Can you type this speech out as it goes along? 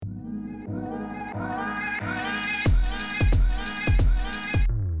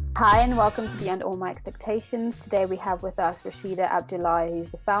Hi and welcome to Beyond All My Expectations. Today we have with us Rashida Abdullahi, who's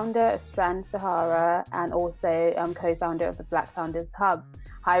the founder of Strand Sahara and also co-founder of the Black Founders Hub.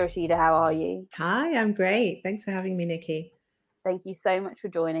 Hi Rashida, how are you? Hi, I'm great. Thanks for having me, Nikki. Thank you so much for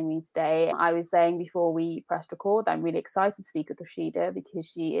joining me today. I was saying before we pressed record, I'm really excited to speak with Rashida because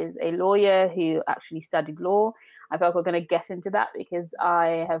she is a lawyer who actually studied law. I feel like we're going to get into that because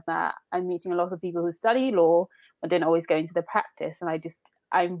I'm meeting a lot of people who study law but don't always go into the practice. And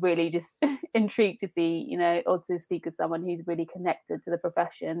I'm really just intrigued to see, or to speak with someone who's really connected to the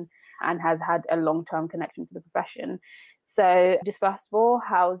profession and has had a long-term connection to the profession. So just first of all,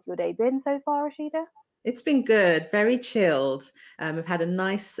 how's your day been so far, Rashida? It's been good, very chilled. I've had a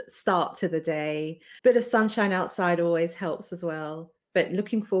nice start to the day. Bit of sunshine outside always helps as well. But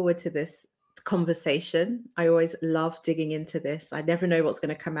looking forward to this conversation. I always love digging into this. I never know what's going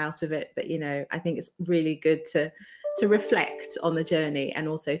to come out of it, but I think it's really good to reflect on the journey and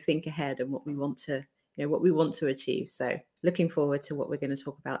also think ahead and what we want to achieve. So looking forward to what we're going to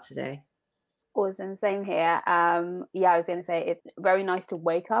talk about today. Awesome, same here. I was going to say it's very nice to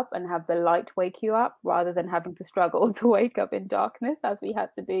wake up and have the light wake you up rather than having to struggle to wake up in darkness as we had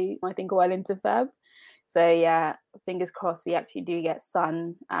to do, I think, well into Feb. So yeah, fingers crossed we actually do get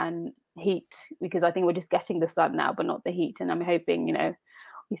sun and heat, because I think we're just getting the sun now, but not the heat. And I'm hoping,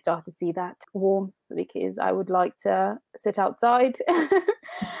 we start to see that warmth, because I would like to sit outside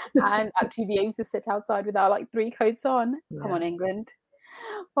and actually be able to sit outside without like 3 coats on. Yeah. Come on, England.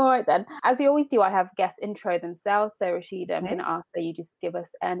 All right, then. As we always do, I have guests intro themselves. So, Rashida, I'm going to ask that you just give us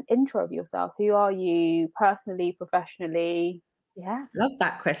an intro of yourself. Who are you personally, professionally? Yeah. Love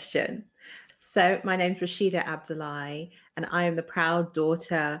that question. So, my name's Rashida Abdullahi, and I am the proud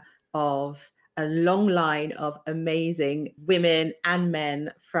daughter of a long line of amazing women and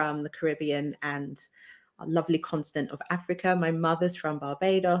men from the Caribbean and our lovely continent of Africa. My mother's from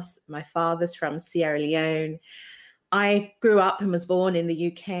Barbados. My father's from Sierra Leone. I grew up and was born in the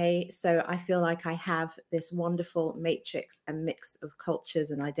UK, so I feel like I have this wonderful matrix and mix of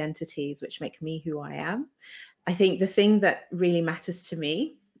cultures and identities which make me who I am. I think the thing that really matters to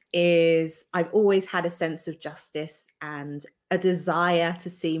me is I've always had a sense of justice and a desire to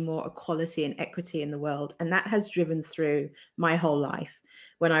see more equality and equity in the world, and that has driven through my whole life.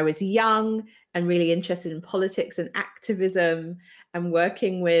 When I was young and really interested in politics and activism and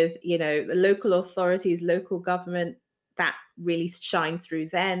working with, the local authorities, local government, that really shined through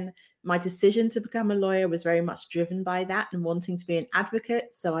then. My decision to become a lawyer was very much driven by that and wanting to be an advocate.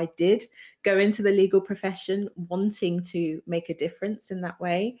 So I did go into the legal profession wanting to make a difference in that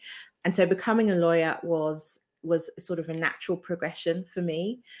way. And so becoming a lawyer was sort of a natural progression for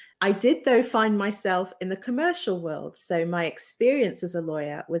me. I did, though, find myself in the commercial world. So my experience as a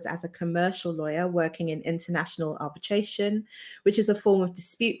lawyer was as a commercial lawyer working in international arbitration, which is a form of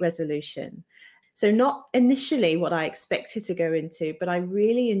dispute resolution. So not initially what I expected to go into, but I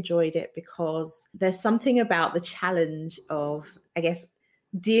really enjoyed it because there's something about the challenge of, I guess,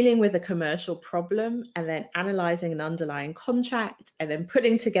 dealing with a commercial problem and then analyzing an underlying contract and then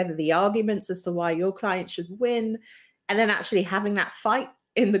putting together the arguments as to why your client should win, and then actually having that fight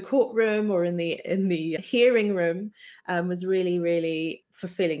in the courtroom or in the hearing room was really, really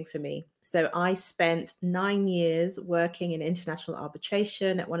fulfilling for me. So I spent 9 years working in international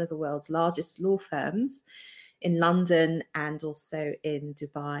arbitration at one of the world's largest law firms in London and also in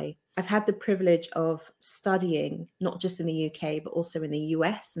Dubai. I've had the privilege of studying not just in the UK, but also in the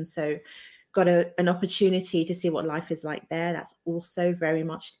US. And so got an opportunity to see what life is like there. That's also very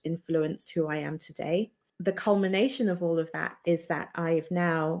much influenced who I am today. The culmination of all of that is that I've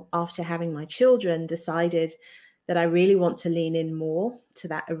now, after having my children, decided that I really want to lean in more to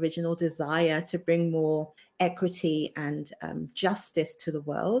that original desire to bring more equity and justice to the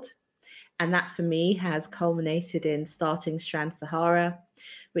world. And that for me has culminated in starting Strand Sahara,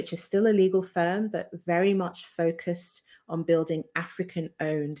 which is still a legal firm, but very much focused on building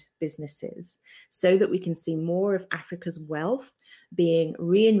African-owned businesses so that we can see more of Africa's wealth being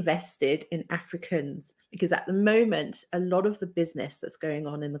reinvested in Africans. Because at the moment, a lot of the business that's going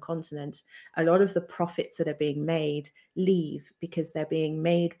on in the continent, a lot of the profits that are being made leave because they're being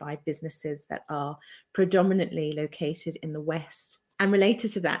made by businesses that are predominantly located in the West. And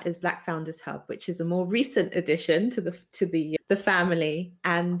related to that is Black Founders Hub, which is a more recent addition to the family.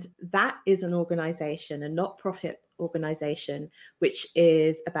 And that is an organization, a not-profit organization, which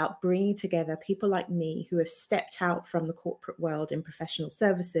is about bringing together people like me who have stepped out from the corporate world in professional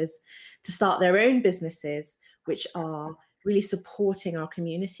services to start their own businesses, which are really supporting our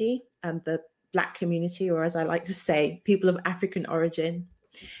community, the Black community, or as I like to say, people of African origin.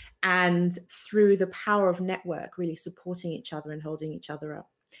 And through the power of network, really supporting each other and holding each other up.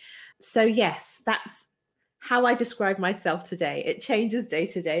 So yes, that's how I describe myself today. It changes day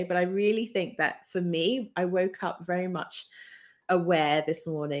to day, but I really think that for me, I woke up very much aware this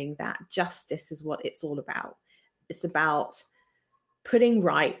morning that justice is what it's all about. It's about putting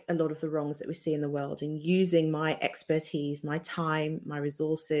right a lot of the wrongs that we see in the world and using my expertise, my time, my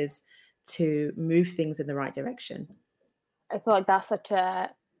resources to move things in the right direction. I feel like that's such a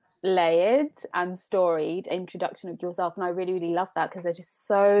layered and storied introduction of yourself, and I really, really love that because there's just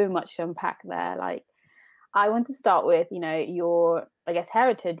so much to unpack there. Like, I want to start with, your, I guess,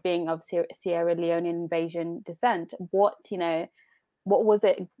 heritage being of Sierra Leonean invasion descent. What was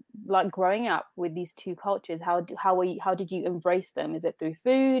it like growing up with these two cultures? How did you embrace them? Is it through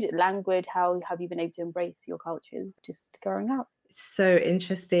food, language? How have you been able to embrace your cultures just growing up? So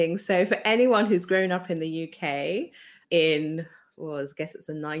interesting. So for anyone who's grown up in the UK in, well, I guess it's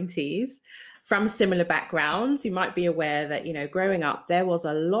the 90s, from similar backgrounds, you might be aware that, growing up, there was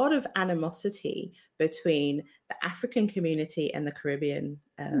a lot of animosity between the African community and the Caribbean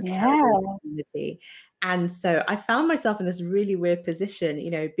community. And so I found myself in this really weird position,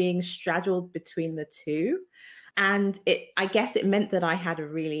 being straddled between the two. And I guess it meant that I had a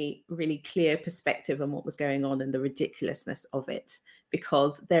really, really clear perspective on what was going on and the ridiculousness of it,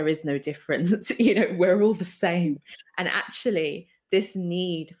 because there is no difference. We're all the same. And actually, this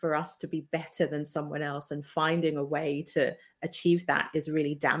need for us to be better than someone else and finding a way to achieve that is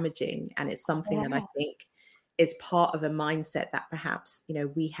really damaging. And it's something that I think is part of a mindset that perhaps,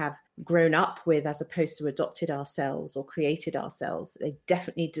 we have grown up with as opposed to adopted ourselves or created ourselves. It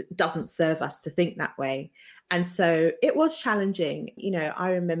definitely doesn't serve us to think that way. And so it was challenging.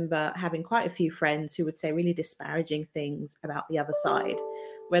 I remember having quite a few friends who would say really disparaging things about the other side,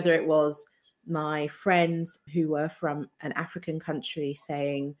 whether it was my friends who were from an African country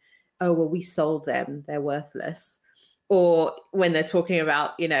saying, oh, well, we sold them, they're worthless. Or when they're talking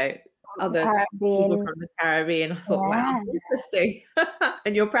about, other people from the Caribbean. I thought, wow, interesting.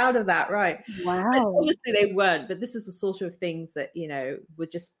 And you're proud of that, right? Wow. Obviously they weren't, but this is the sort of things that, were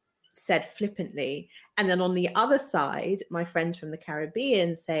just said flippantly. And then on the other side, my friends from the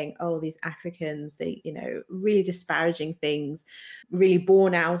Caribbean saying, oh, these Africans, they, really disparaging things, really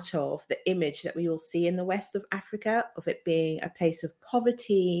born out of the image that we all see in the west of Africa, of it being a place of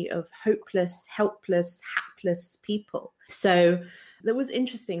poverty, of hopeless, helpless, hapless people. So that was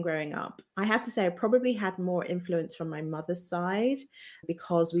interesting growing up. I have to say, I probably had more influence from my mother's side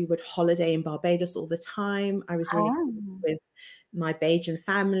because we would holiday in Barbados all the time. I was really close with my Bajan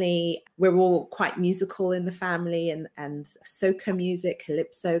family. We're all quite musical in the family, and soca music,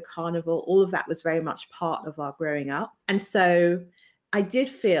 calypso, carnival, all of that was very much part of our growing up. And so I did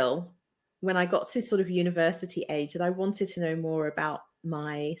feel when I got to sort of university age that I wanted to know more about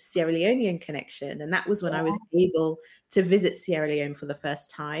my Sierra Leonean connection. And that was when I was able to visit Sierra Leone for the first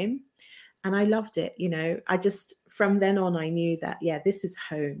time. And I loved it. I just, from then on, I knew that, this is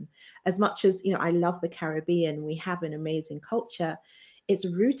home. As much as, I love the Caribbean, we have an amazing culture. It's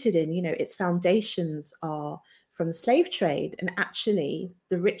rooted in, its foundations are from the slave trade. And actually,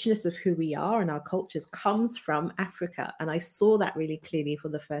 the richness of who we are and our cultures comes from Africa. And I saw that really clearly for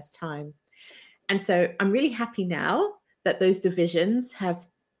the first time. And so I'm really happy now that those divisions have,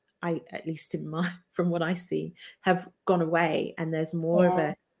 at least from what I see, have gone away. And there's more of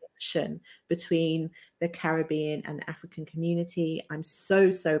a connection between the Caribbean and the African community. I'm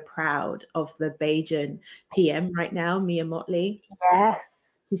so, so proud of the Bajan PM right now, Mia Motley. Yes.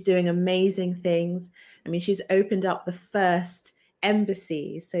 She's doing amazing things. I mean, she's opened up the first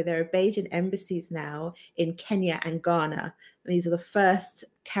embassies. So there are Bajan embassies now in Kenya and Ghana. These are the first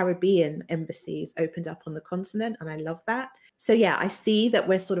Caribbean embassies opened up on the continent. And I love that. So I see that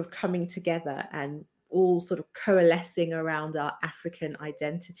we're sort of coming together and all sort of coalescing around our African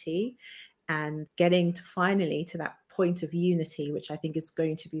identity and getting to finally to that point of unity, which I think is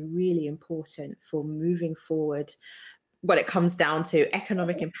going to be really important for moving forward when it comes down to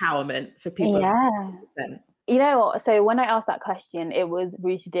economic empowerment for people. So when I asked that question, it was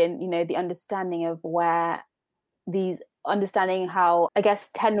rooted in, the understanding of understanding how, I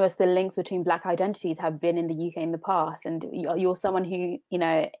guess, tenuous the links between Black identities have been in the UK in the past. And you're someone who,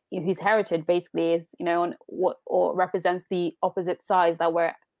 whose heritage basically is, on what or represents the opposite sides that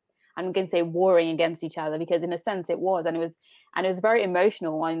were, I'm going to say, warring against each other, because in a sense it was, and it was very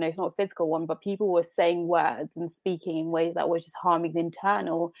emotional one. It's not a physical one, but people were saying words and speaking in ways that were just harming the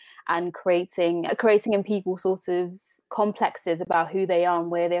internal and creating in people sorts of complexes about who they are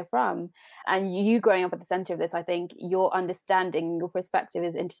and where they're from. And you growing up at the center of this, I think your understanding, your perspective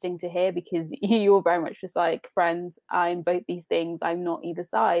is interesting to hear, because you're very much just like, friends, I'm both these things, I'm not either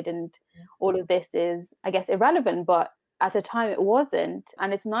side, and all of this is, I guess, irrelevant. But at a time it wasn't.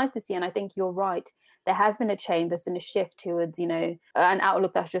 And it's nice to see. And I think you're right. There has been a change. There's been a shift towards, an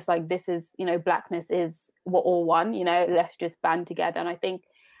outlook that's just like, this is, blackness is, we're all one, let's just band together. And I think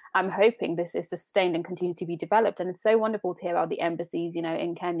I'm hoping this is sustained and continues to be developed. And it's so wonderful to hear about the embassies,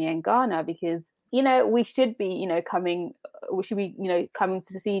 in Kenya and Ghana, because, we should be, coming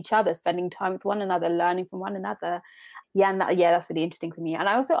to see each other, spending time with one another, learning from one another. Yeah, and that's really interesting for me. And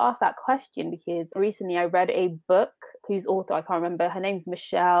I also asked that question because recently I read a book whose author, I can't remember, her name's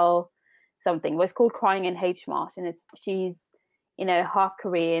Michelle something. Well, it's called Crying in H Mart. And she's, half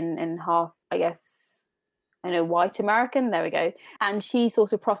Korean and half, I guess, white American. There we go. And she's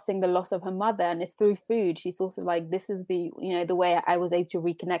also processing the loss of her mother, and it's through food. She's also like, this is the, the way I was able to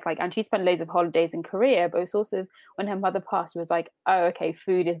reconnect. Like, and she spent loads of holidays in Korea, but it's also when her mother passed, she was like, oh, okay,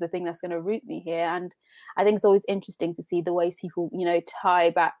 food is the thing that's going to root me here. And I think it's always interesting to see the ways people,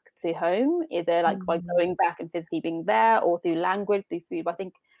 tie back to home, either like by going back and physically being there, or through language, through food. But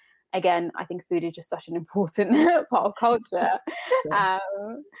I think food is just such an important part of culture.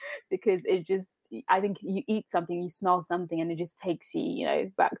 Because I think you eat something, you smell something, and it just takes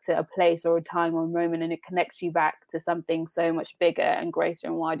you, back to a place or a time or a moment, and it connects you back to something so much bigger and greater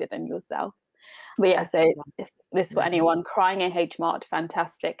and wider than yourself. But yeah, so if this is for anyone, Crying in H Mart,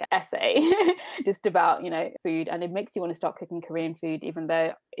 fantastic essay just about, food. And it makes you want to start cooking Korean food, even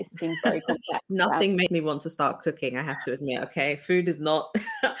though it seems very complex. Nothing makes me want to start cooking, I have to admit. Okay, food is not,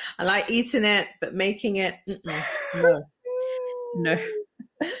 I like eating it, but making it, no.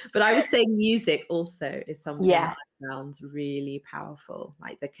 But I would say music also is something that I found really powerful.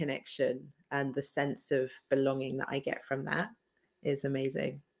 Like the connection and the sense of belonging that I get from that is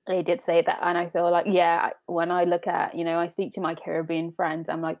amazing. They did say that, and I feel like, when I look at, I speak to my Caribbean friends,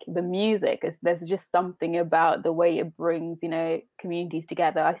 I'm like, the music there's just something about the way it brings, communities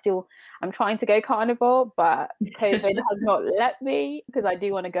together. I'm trying to go carnival, but COVID has not let me, because I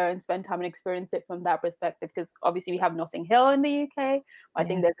do want to go and spend time and experience it from that perspective, because obviously we have Notting Hill in the UK. I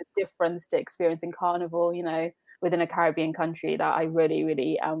think there's a difference to experiencing carnival, within a Caribbean country that I really,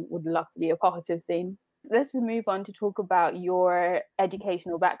 really would love to be a part of seeing. Let's just move on to talk about your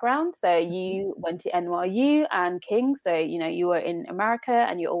educational background. So you went to NYU and King's. So, you were in America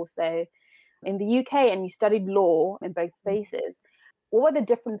and you're also in the UK, and you studied law in both spaces. What were the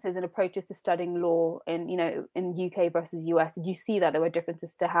differences in approaches to studying law in UK versus US? Did you see that there were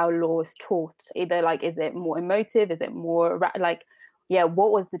differences to how law is taught? Either like, is it more emotive? Is it more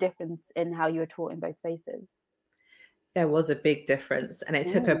what was the difference in how you were taught in both spaces? There was a big difference, and it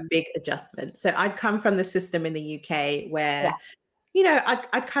took a big adjustment. So I'd come from the system in the UK where,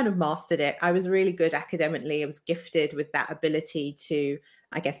 I'd kind of mastered it. I was really good academically. I was gifted with that ability to,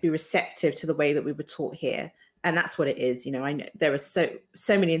 I guess, be receptive to the way that we were taught here. And that's what it is. I know there are so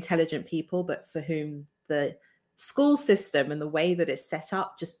many intelligent people, but for whom the school system and the way that it's set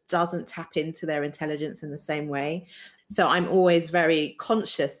up just doesn't tap into their intelligence in the same way. So I'm always very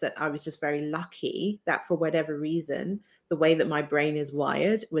conscious that I was just very lucky that for whatever reason, the way that my brain is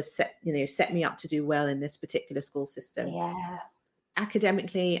wired was set me up to do well in this particular school system. Yeah.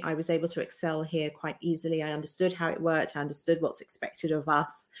 Academically, I was able to excel here quite easily. I understood how it worked. I understood what's expected of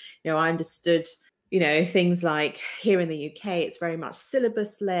us. I understood, things like here in the UK, it's very much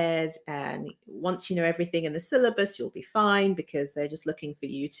syllabus led. And once you know everything in the syllabus, you'll be fine, because they're just looking for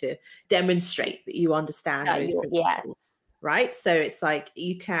you to demonstrate that you understand those principles, right? So it's like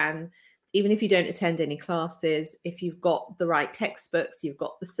you can, even if you don't attend any classes, if you've got the right textbooks, you've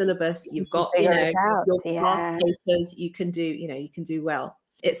got the syllabus, you've got, your class papers, you can do well.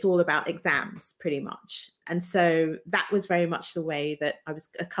 It's all about exams pretty much. And so that was very much the way that I was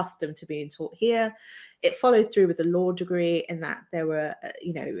accustomed to being taught here. It followed through with the law degree in that there were,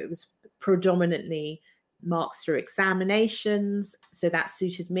 it was predominantly marked through examinations. So that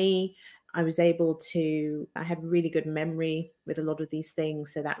suited me. I had really good memory with a lot of these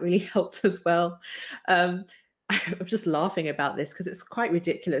things. So that really helped as well. I'm just laughing about this because it's quite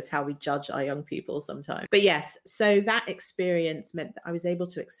ridiculous how we judge our young people sometimes. But yes, so that experience meant that I was able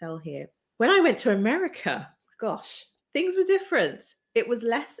to excel here. When I went to America, gosh, things were different. It was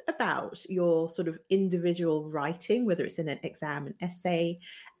less about your sort of individual writing, whether it's in an exam, an essay,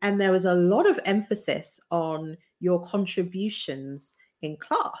 and there was a lot of emphasis on your contributions in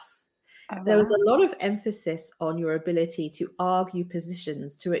class. There was a lot of emphasis on your ability to argue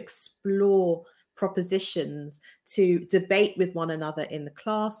positions, to explore propositions, to debate with one another in the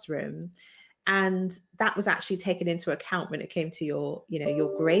classroom. And that was actually taken into account when it came to your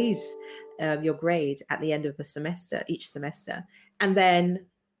grade at the end of the semester, each semester. And then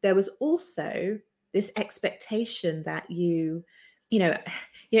there was also this expectation that you you know,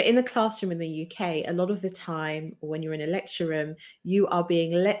 in the classroom in the UK, a lot of the time, or when you're in a lecture room, you are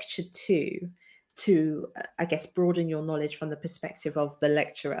being lectured to, I guess, broaden your knowledge from the perspective of the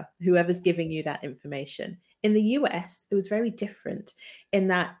lecturer, whoever's giving you that information. In the US, it was very different in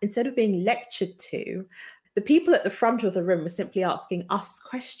that instead of being lectured to, the people at the front of the room were simply asking us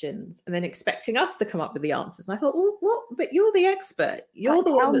questions and then expecting us to come up with the answers. And I thought, well, what? But you're the expert. You're Like,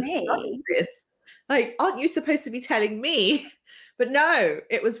 the one tell that's studied me. this. Like, aren't you supposed to be telling me? But no,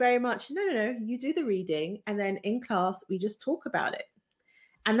 it was very much, no, you do the reading. And then in class, we just talk about it.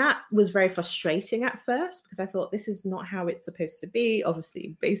 And that was very frustrating at first because I thought this is not how it's supposed to be,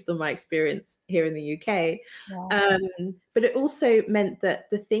 obviously, based on my experience here in the UK. Yeah. But it also meant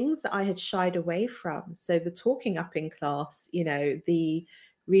that the things that I had shied away from, so the talking up in class, the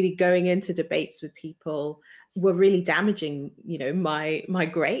really going into debates with people, were really damaging, my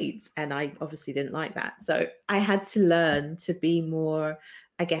grades. And I obviously didn't like that. So I had to learn to be more,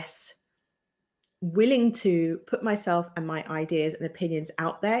 I guess, willing to put myself and my ideas and opinions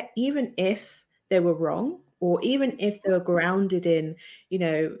out there, even if they were wrong, or even if they were grounded in,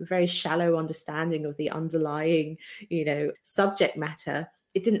 very shallow understanding of the underlying, subject matter.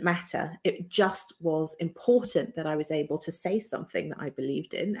 It didn't matter. It just was important that I was able to say something that I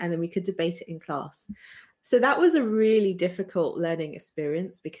believed in, and then we could debate it in class. So that was a really difficult learning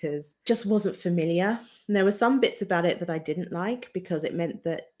experience because it just wasn't familiar. And there were some bits about it that I didn't like because it meant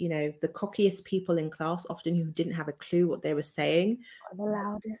that, the cockiest people in class, often who didn't have a clue what they were saying, The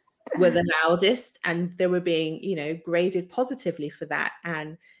loudest. were the loudest, and they were being, graded positively for that.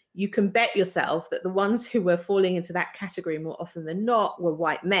 And you can bet yourself that the ones who were falling into that category more often than not were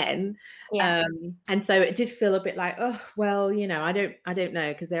white men. Yeah. And so it did feel a bit like, oh, well, I don't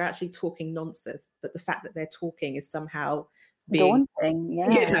know, because they're actually talking nonsense. But the fact that they're talking is somehow being, Daunting.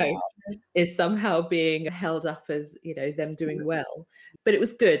 Yeah. is somehow being held up as, them doing well. But it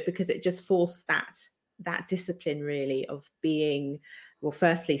was good because it just forced that discipline really of being, well,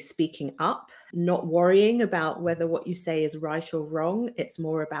 firstly, speaking up, not worrying about whether what you say is right or wrong. It's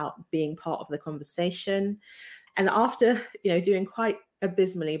more about being part of the conversation. And after, doing quite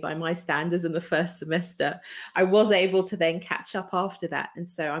abysmally by my standards in the first semester, I was able to then catch up after that. And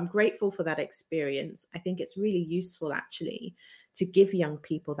so I'm grateful for that experience. I think it's really useful actually to give young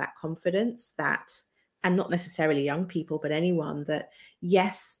people that confidence and not necessarily young people, but anyone, that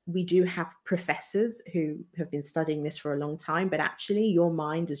yes, we do have professors who have been studying this for a long time, but actually your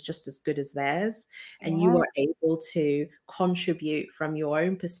mind is just as good as theirs. And you are able to contribute from your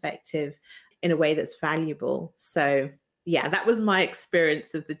own perspective in a way that's valuable. So yeah, that was my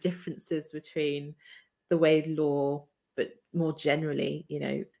experience of the differences between the way law, but more generally,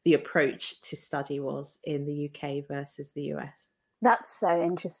 the approach to study was in the UK versus the US. That's so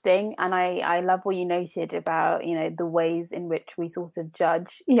interesting. And I love what you noted about, the ways in which we sort of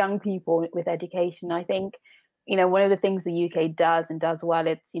judge young people with education. I think, one of the things the UK does and does well,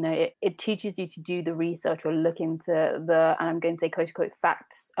 it's, it teaches you to do the research or look into and I'm going to say quote unquote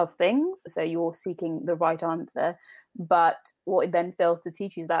facts of things. So you're seeking the right answer. But what it then fails to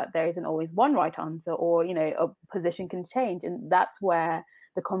teach you is that there isn't always one right answer, or, a position can change. And that's where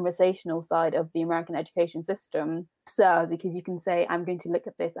the conversational side of the American education system serves, because you can say, I'm going to look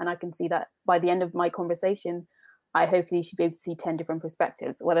at this and I can see that by the end of my conversation, I hopefully should be able to see 10 different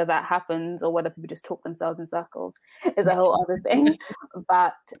perspectives. Whether that happens or whether people just talk themselves in circles is a whole other thing.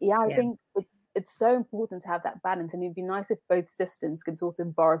 But yeah, I think it's so important to have that balance. And it'd be nice if both systems could sort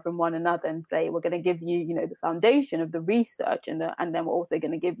of borrow from one another and say, we're going to give you, the foundation of the research, and then we're also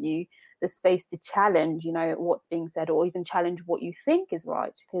going to give you the space to challenge, what's being said, or even challenge what you think is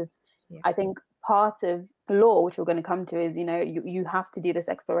right. Because I think part of law, which we're going to come to, is, you have to do this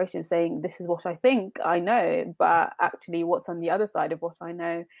exploration of saying, this is what I think I know, but actually what's on the other side of what I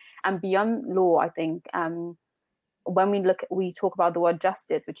know. And beyond law, I think, when we talk about the word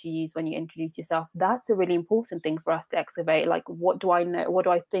justice, which you use when you introduce yourself, that's a really important thing for us to excavate. Like, what do I know? What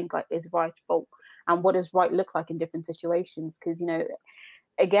do I think is right? And what does right look like in different situations? Because,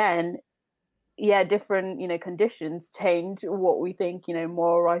 again, different, conditions change what we think,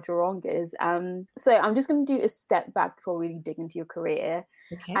 more right or wrong is. So I'm just going to do a step back before we really dig into your career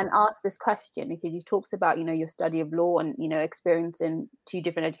and ask this question, because you talked about, your study of law and, experience in 2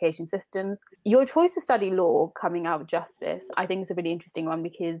 different education systems. Your choice to study law coming out of justice, I think is a really interesting one,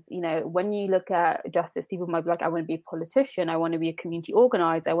 because, when you look at justice, people might be like, I want to be a politician, I want to be a community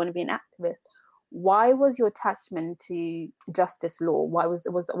organizer, I want to be an activist. Why was your attachment to justice law? Why was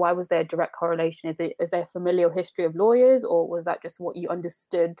there a direct correlation? Is there a familial history of lawyers, or was that just what you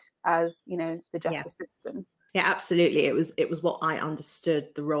understood as, the justice system? Yeah, absolutely. It was what I understood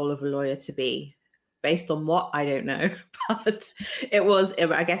the role of a lawyer to be. Based on what, I don't know, but it was,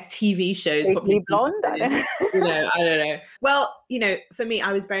 I guess, TV shows Legally probably. Blonde. I don't know. I don't know. Well, for me,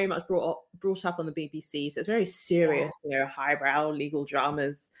 I was very much brought up on the BBC, so it's very serious, highbrow legal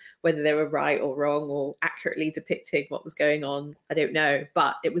dramas. Whether they were right or wrong or accurately depicting what was going on, I don't know.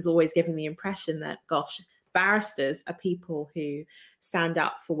 But it was always giving the impression that, gosh, barristers are people who stand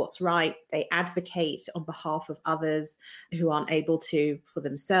up for what's right. They advocate on behalf of others who aren't able to for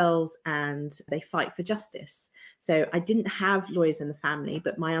themselves, and they fight for justice. So I didn't have lawyers in the family,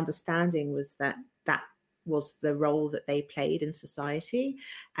 but my understanding was that that was the role that they played in society.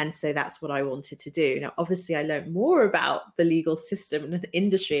 And so that's what I wanted to do. Now, obviously, I learned more about the legal system and the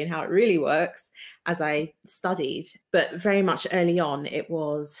industry and how it really works as I studied. But very much early on, it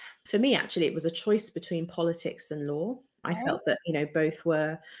was, for me, actually, it was a choice between politics and law. I felt that, both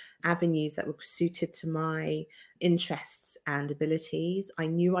were avenues that were suited to my interests and abilities. I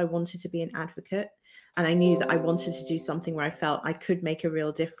knew I wanted to be an advocate, and I knew that I wanted to do something where I felt I could make a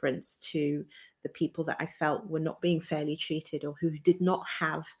real difference to the people that I felt were not being fairly treated, or who did not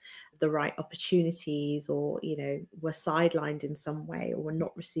have the right opportunities, or, were sidelined in some way, or were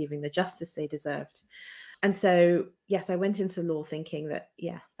not receiving the justice they deserved. And so, yes, I went into law thinking that,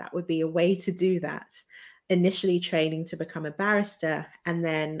 that would be a way to do that. Initially training to become a barrister, and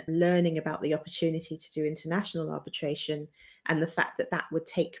then learning about the opportunity to do international arbitration, and the fact that that would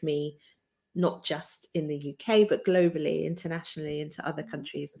take me not just in the UK, but globally, internationally, into other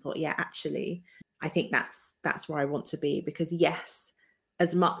countries. I thought, actually, I think that's where I want to be. Because yes,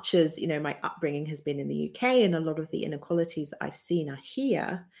 as much as, my upbringing has been in the UK, and a lot of the inequalities that I've seen are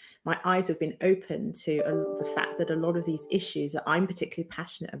here, my eyes have been open to the fact that a lot of these issues that I'm particularly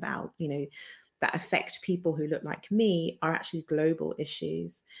passionate about, that affect people who look like me, are actually global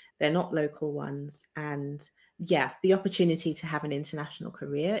issues. They're not local ones. And the opportunity to have an international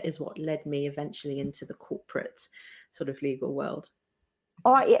career is what led me eventually into the corporate sort of legal world.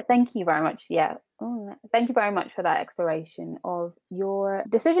 All right, thank you very much. Thank you very much for that exploration of your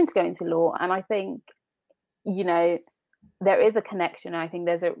decision to go into law. And I think, there is a connection. I think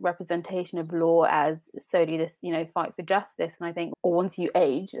there's a representation of law as solely this, fight for justice. And I think once you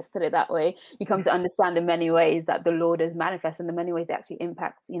age, let's put it that way, you come to understand in many ways that the law does manifest, and in many ways it actually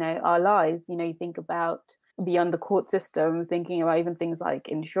impacts, our lives. You think about beyond the court system, thinking about even things like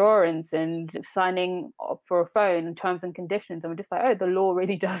insurance and signing up for a phone and terms and conditions. And we're just like, oh, the law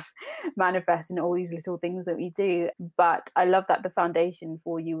really does manifest in all these little things that we do. But I love that the foundation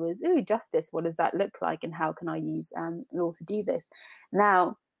for you was, justice. What does that look like? And how can I use law to do this?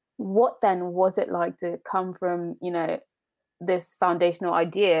 Now, what then was it like to come from, this foundational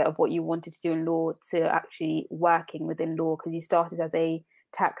idea of what you wanted to do in law to actually working within law? Because you started as a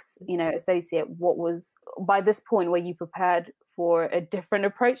tax associate. What was, by this point, were you prepared for a different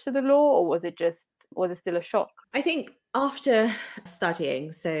approach to the law, or was it still a shock? I think after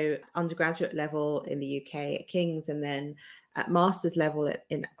studying, so undergraduate level in the UK at King's, and then at master's level at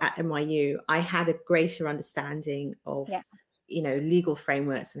NYU, I had a greater understanding of legal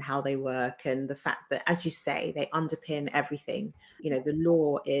frameworks and how they work, and the fact that, as you say, they underpin everything. The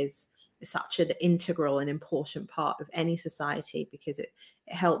law is such an integral and important part of any society, because it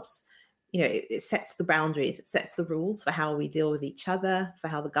helps, it sets the boundaries, it sets the rules for how we deal with each other, for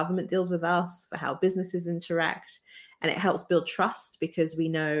how the government deals with us, for how businesses interact. And it helps build trust, because we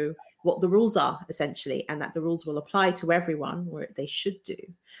know what the rules are, essentially, and that the rules will apply to everyone, or they should do.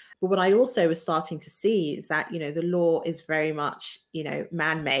 But what I also was starting to see is that, the law is very much,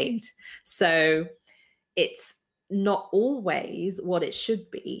 man-made. So it's not always what it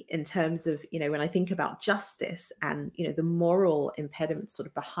should be in terms of, when I think about justice, and, the moral impediments sort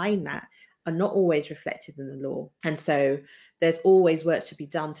of behind that are not always reflected in the law. And so there's always work to be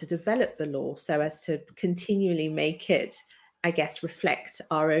done to develop the law so as to continually make it, I guess, reflect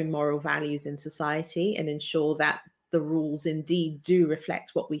our own moral values in society, and ensure that the rules indeed do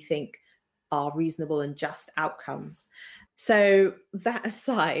reflect what we think are reasonable and just outcomes. So that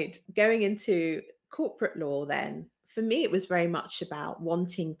aside, going into corporate law, then for me, it was very much about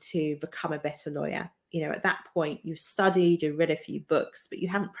wanting to become a better lawyer. At that point, you've studied, you've read a few books, but you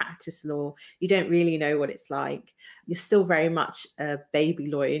haven't practiced law. You don't really know what it's like. You're still very much a baby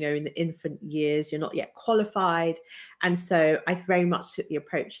lawyer, in the infant years. You're not yet qualified. And so I very much took the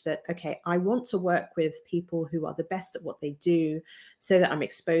approach that, okay, I want to work with people who are the best at what they do, so that I'm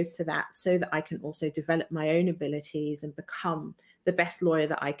exposed to that, so that I can also develop my own abilities and become the best lawyer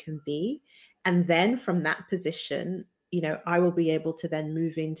that I can be. And then from that position, I will be able to then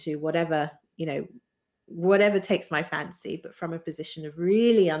move into whatever takes my fancy, but from a position of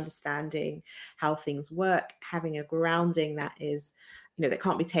really understanding how things work, having a grounding that is that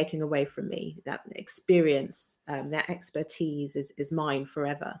can't be taken away from me. That experience, that expertise is mine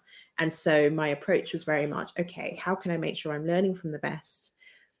forever. And so my approach was very much, okay, how can I make sure I'm learning from the best,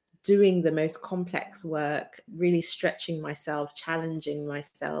 doing the most complex work, really stretching myself, challenging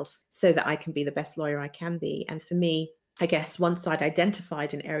myself so that I can be the best lawyer I can be. And for me, I guess once I'd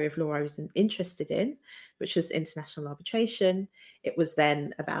identified an area of law I was interested in, which was international arbitration, it was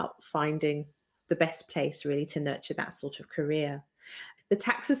then about finding the best place really to nurture that sort of career. The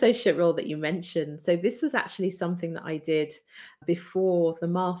tax associate role that you mentioned, so this was actually something that I did before the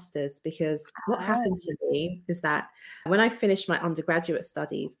master's, because what happened to me is that when I finished my undergraduate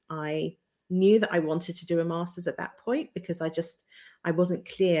studies, I knew that I wanted to do a master's at that point, because I wasn't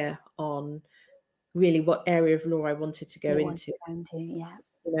clear on really what area of law I wanted to go into.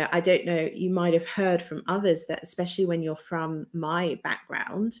 Yeah. I don't know, you might have heard from others that, especially when you're from my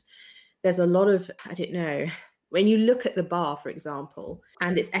background, there's a lot of, I don't know, when you look at the bar, for example,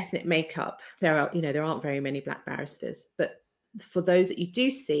 and its ethnic makeup, there aren't very many Black barristers, but for those that you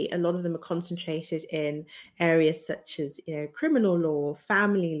do see, a lot of them are concentrated in areas such as, criminal law,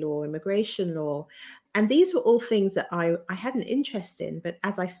 family law, immigration law. And these were all things that I had an interest in, but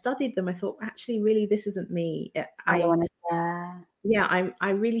as I studied them, I thought, actually, really, this isn't me. I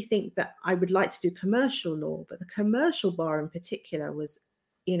really think that I would like to do commercial law, but the commercial bar in particular was,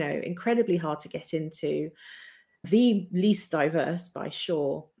 incredibly hard to get into, the least diverse by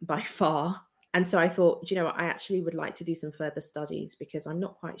far. And so I thought, I actually would like to do some further studies, because I'm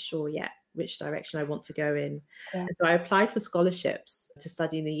not quite sure yet which direction I want to go in. Yeah. And so I applied for scholarships to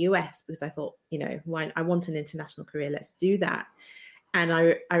study in the US, because I thought, why, I want an international career, let's do that. And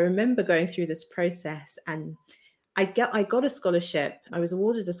I remember going through this process, and I got a scholarship. I was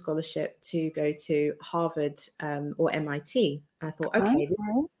awarded a scholarship to go to Harvard or MIT. I thought, okay, this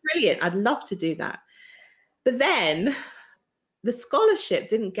is brilliant. I'd love to do that. But then the scholarship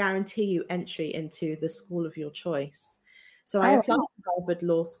didn't guarantee you entry into the school of your choice. So I applied to Harvard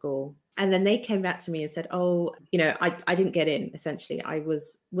Law School, and then they came back to me and said, I didn't get in, essentially. I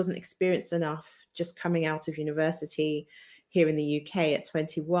wasn't experienced enough just coming out of university here in the UK at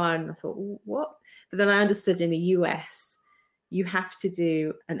 21. I thought, what? But then I understood in the US, you have to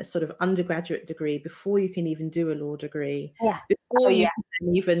do a sort of undergraduate degree before you can even do a law degree, before you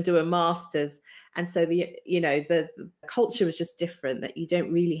can even do a master's. And so the culture was just different, that you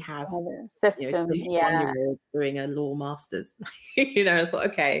don't really have system, doing a law master's. I thought,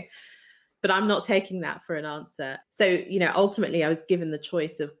 okay, but I'm not taking that for an answer. So, ultimately I was given the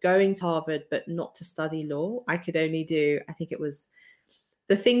choice of going to Harvard, but not to study law. I could only do, I think it was,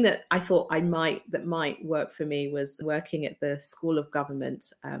 the thing that I thought that might work for me was working at the School of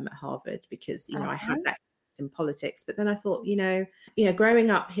Government at Harvard, because, I had that in politics. But then I thought,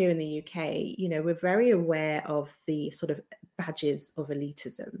 growing up here in the UK, we're very aware of the sort of badges of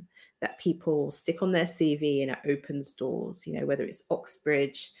elitism that people stick on their CV, and it opens doors, whether it's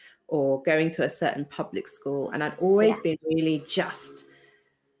Oxbridge or going to a certain public school. And I'd always been really just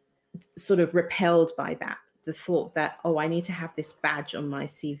sort of repelled by that. The thought that, I need to have this badge on my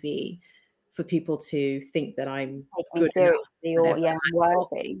CV for people to think that I'm good seriously or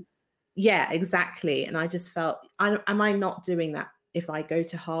worthy. Yeah, exactly. And I just felt, am I not doing that if I go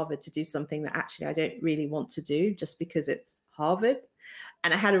to Harvard to do something that actually I don't really want to do just because it's Harvard?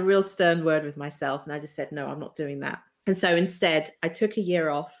 And I had a real stern word with myself, and I just said, no, I'm not doing that. And so instead, I took a year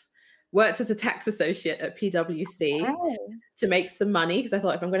off, worked as a tax associate at PwC to make some money, because I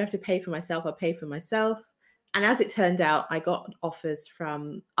thought, if I'm going to have to pay for myself, I'll pay for myself. And as it turned out, I got offers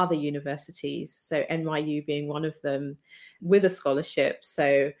from other universities, so NYU being one of them, with a scholarship.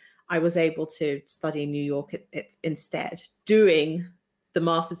 So I was able to study in New York instead, doing the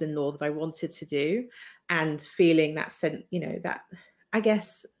master's in law that I wanted to do, and feeling that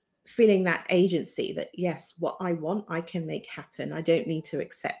feeling that agency that, yes, what I want, I can make happen. I don't need to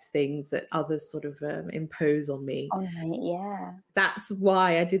accept things that others sort of impose on me. That's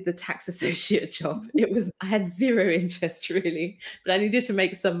why I did the tax associate job. I had zero interest really, but I needed to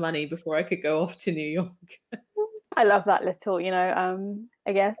make some money before I could go off to New York. I love that little,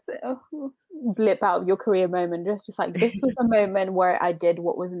 I guess, blip out of your career moment. Just like, this was a moment where I did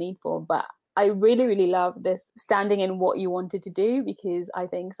what was needful. But I really, really love this standing in what you wanted to do, because I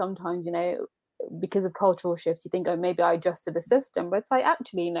think sometimes, because of cultural shifts, you think, maybe I adjust to the system. But it's like,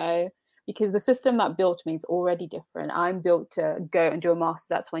 actually, no, because the system that built me is already different. I'm built to go and do a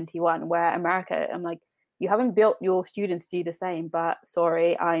master's at 21, where America, I'm like, you haven't built your students to do the same, but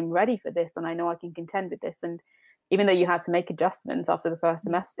sorry, I'm ready for this, and I know I can contend with this. And even though you had to make adjustments after the first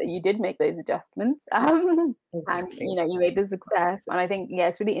semester, you did make those adjustments. And Exactly. you made the success. And I think, yeah,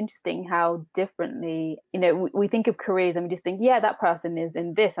 it's really interesting how differently, we think of careers and we just think, yeah, that person is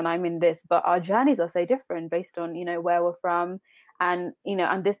in this and I'm in this, but our journeys are so different based on, where we're from. And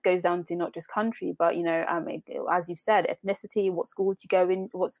and this goes down to not just country, but as you've said, ethnicity, what schools you go in,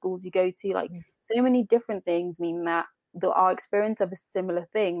 what schools you go to, like so many different things mean that our experience of a similar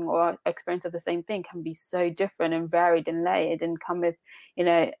thing or our experience of the same thing can be so different and varied and layered and come with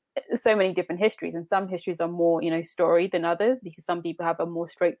so many different histories. And some histories are more storied than others, because some people have a more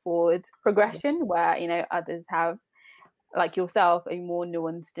straightforward progression, where others have, like yourself, a more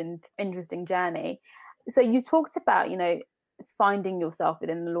nuanced and interesting journey. So you talked about finding yourself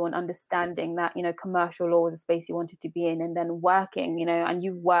within the law and understanding that commercial law was a space you wanted to be in, and then working, and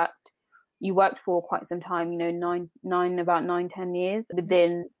you worked for quite some time, about 9-10 years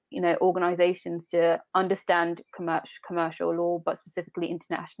within organizations to understand commercial law, but specifically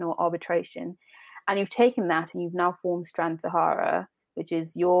international arbitration. And you've taken that and you've now formed Strand Sahara, which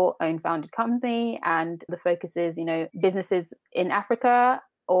is your own founded company, and the focus is businesses in Africa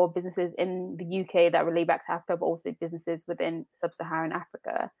or businesses in the UK that relate back to Africa, but also businesses within sub-Saharan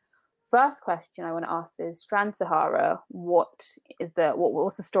Africa. First question I want to ask is, Strand Sahara, what's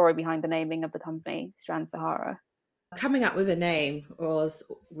the story behind the naming of the company, Strand Sahara? Coming up with a name was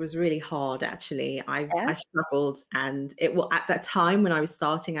really hard, actually. I struggled, and at that time when I was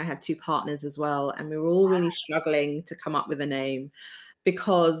starting, I had two partners as well, and we were all really struggling to come up with a name,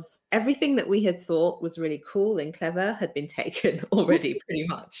 because everything that we had thought was really cool and clever had been taken already, pretty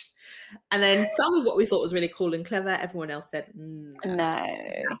much. And then some of what we thought was really cool and clever, everyone else said, no.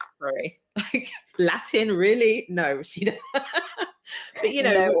 Sorry. Like, Latin, really? No, she doesn't. But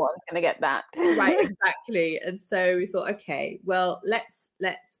no one's gonna get that. Right, exactly. And so we thought, okay, well, let's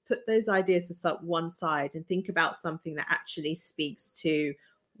put those ideas to one side and think about something that actually speaks to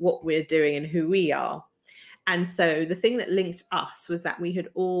what we're doing and who we are. And so the thing that linked us was that we had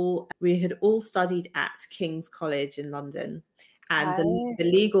all studied at King's College in London, and the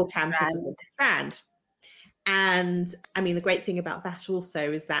legal campus was at the Strand. And I mean, the great thing about that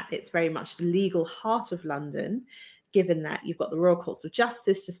also is that it's very much the legal heart of London, given that you've got the Royal Courts of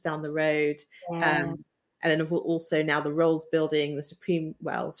Justice just down the road. And then also now the Rolls Building, the Supreme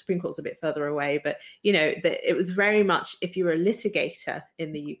Court's a bit further away, but it was very much, if you were a litigator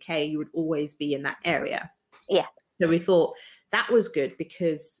in the UK, you would always be in that area. Yeah. So we thought that was good,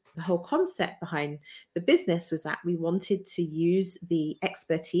 because the whole concept behind the business was that we wanted to use the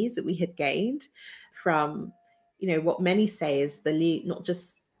expertise that we had gained from, what many say is not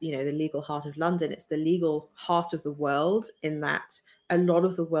just, the legal heart of London, it's the legal heart of the world, in that a lot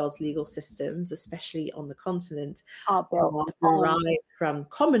of the world's legal systems, especially on the continent, are derived from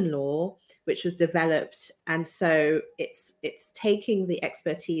common law, which was developed. And so it's taking the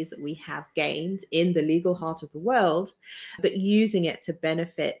expertise that we have gained in the legal heart of the world, but using it to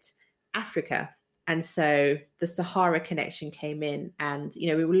benefit Africa. And so the Sahara connection came in, and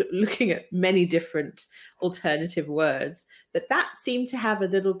we were looking at many different alternative words, but that seemed to have a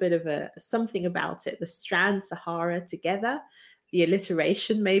little bit of something about it, the Strand Sahara together, the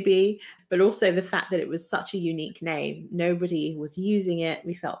alliteration maybe, but also the fact that it was such a unique name. Nobody was using it.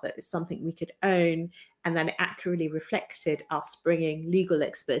 We felt that it's something we could own, and then it accurately reflected us bringing legal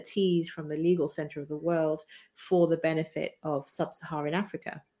expertise from the legal center of the world for the benefit of sub-Saharan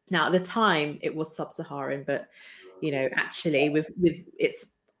Africa. Now, at the time, it was sub-Saharan, but actually, with it's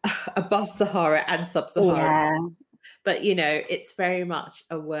above Sahara and sub-Saharan. Yeah. But it's very much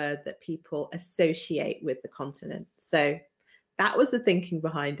a word that people associate with the continent. So that was the thinking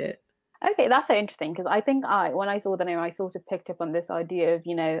behind it. Okay, that's so interesting, because I think when I saw the name, I sort of picked up on this idea of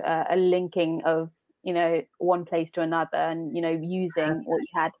a linking of one place to another, and using what you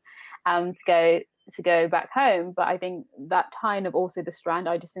had to go back home. But I think that kind of also the Strand,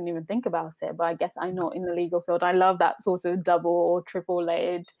 I just didn't even think about it. But I guess I'm not in the legal field. I love that sort of double or triple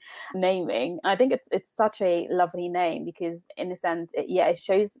layered naming. I think it's such a lovely name, because in a sense, it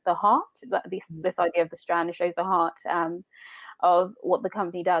shows the heart. This idea of the Strand, it shows the heart of what the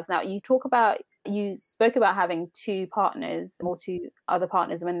company does. Now, you spoke about having two partners or two other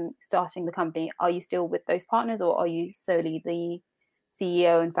partners when starting the company. Are you still with those partners, or are you solely the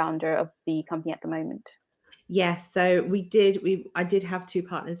CEO and founder of the company at the moment? Yes, so I did have two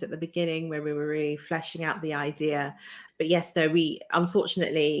partners at the beginning where we were really fleshing out the idea. But yes, no,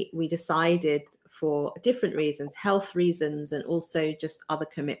 unfortunately we decided, for different reasons, health reasons, and also just other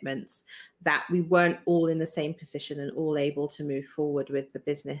commitments, that we weren't all in the same position and all able to move forward with the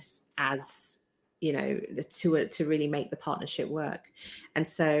business as to really make the partnership work. And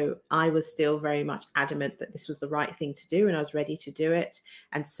so I was still very much adamant that this was the right thing to do, and I was ready to do it.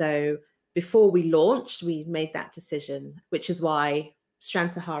 And so before we launched, we made that decision, which is why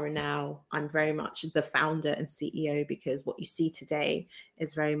Strand Sahara now, I'm very much the founder and CEO, because what you see today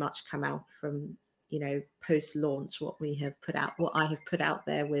is very much come out from, post-launch, what I have put out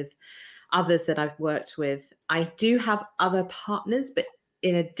there with others that I've worked with. I do have other partners, but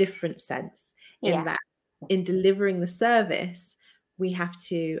in a different sense, in that in delivering the service, we have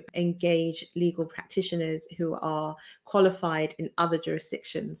to engage legal practitioners who are qualified in other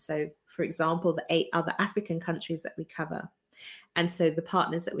jurisdictions. So, for example, the 8 other African countries that we cover. And so the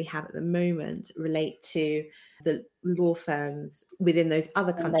partners that we have at the moment relate to the law firms within those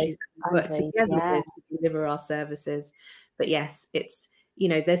other countries that we work together with to deliver our services. But yes, it's,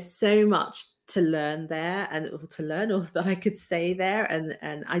 there's so much to learn there or that I could say there.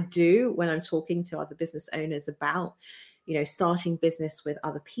 And I do, when I'm talking to other business owners about, starting business with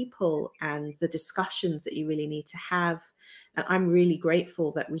other people and the discussions that you really need to have. And I'm really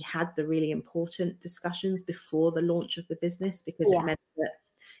grateful that we had the really important discussions before the launch of the business, because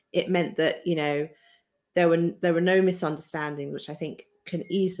it meant that, there were no misunderstandings, which I think can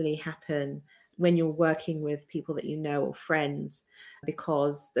easily happen when you're working with people that or friends,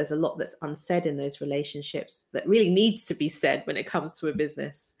 because there's a lot that's unsaid in those relationships that really needs to be said when it comes to a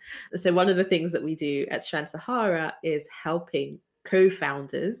business. And so one of the things that we do at Strand Sahara is helping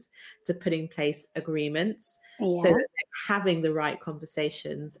co-founders to put in place agreements so that they're having the right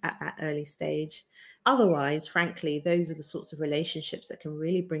conversations at that early stage. Otherwise, frankly, those are the sorts of relationships that can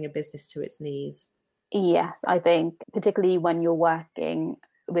really bring a business to its knees. Yes, I think particularly when you're working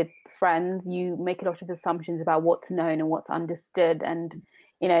with friends, you make a lot of assumptions about what's known and what's understood, and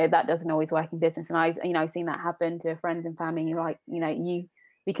that doesn't always work in business. And I've seen that happen to friends and family. You're like,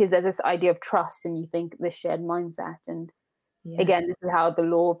 because there's this idea of trust, and you think this shared mindset, and again, this is how the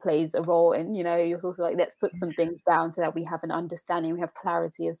law plays a role in, you're also like, let's put some things down so that we have an understanding, we have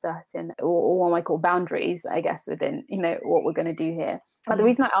clarity of certain, or what I call boundaries, I guess, within, what we're going to do here. But the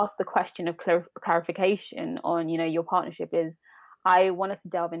reason I asked the question of clarification on, your partnership is I want us to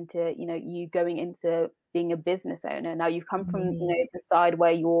delve into, you going into being a business owner. Now you've come from, the side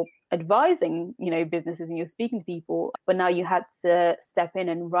where you're advising, businesses and you're speaking to people, but now you had to step in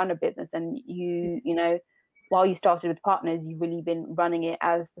and run a business, and while you started with partners, you've really been running it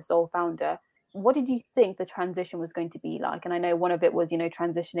as the sole founder. What did you think the transition was going to be like? And I know one of it was,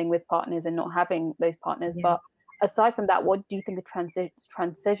 transitioning with partners and not having those partners. Yes. But aside from that, what do you think the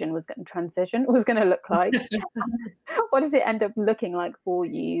transition was going to look like? What did it end up looking like for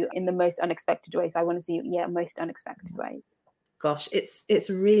you in the most unexpected ways? I want to see, most unexpected ways. Gosh, it's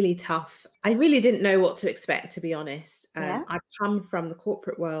really tough. I really didn't know what to expect, to be honest. I come from the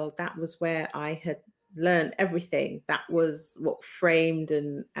corporate world. That was where I had learned everything. That was what framed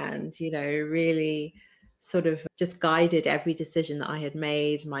and really sort of just guided every decision that I had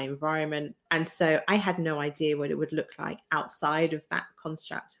made, my environment. And so I had no idea what it would look like outside of that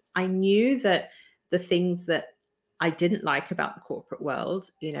construct. I knew that the things that I didn't like about the corporate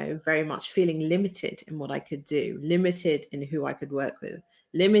world, very much feeling limited in what I could do, limited in who I could work with,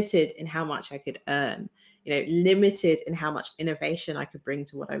 limited in how much I could earn, limited in how much innovation I could bring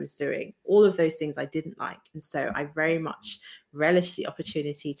to what I was doing. All of those things I didn't like. And so I very much relished the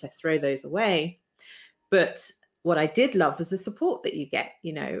opportunity to throw those away. But what I did love was the support that you get.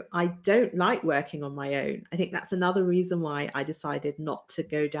 I don't like working on my own. I think that's another reason why I decided not to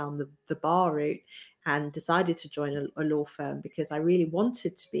go down the bar route and decided to join a law firm, because I really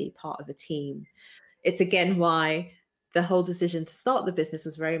wanted to be part of a team. It's again why the whole decision to start the business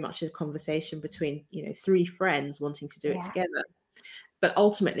was very much a conversation between, 3 friends wanting to do it together. But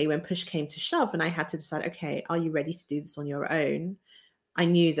ultimately, when push came to shove and I had to decide, okay, are you ready to do this on your own? I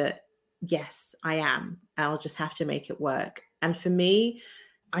knew that, yes, I am. I'll just have to make it work. And for me,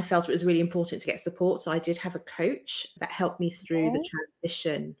 I felt it was really important to get support. So I did have a coach that helped me through the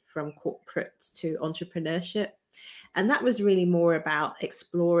transition from corporate to entrepreneurship. And that was really more about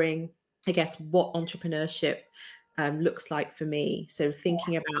exploring, I guess, what entrepreneurship looks like for me. So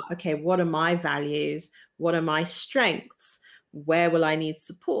thinking about, okay, what are my values? What are my strengths? Where will I need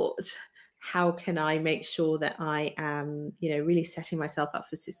support? How can I make sure that I am, really setting myself up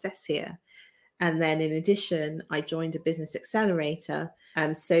for success here? And then in addition, I joined a business accelerator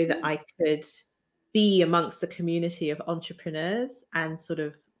so that I could be amongst the community of entrepreneurs and sort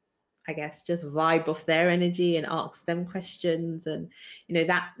of, I guess, just vibe off their energy and ask them questions. And,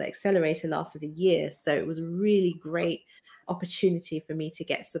 the accelerator lasted a year. So it was a really great opportunity for me to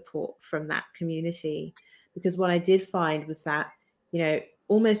get support from that community. Because what I did find was that,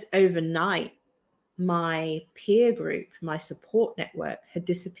 almost overnight, my peer group, my support network had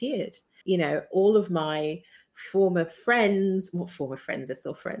disappeared. You know, all of my former friends, what former friends, they're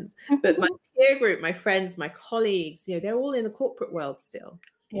still friends, but my peer group, my friends, my colleagues, you know, they're all in the corporate world still.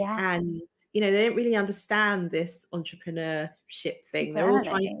 Yeah. And, you know, they don't really understand this entrepreneurship thing. They're all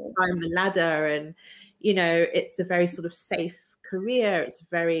trying to Journey. climb the ladder, and, you know, it's a very sort of safe career.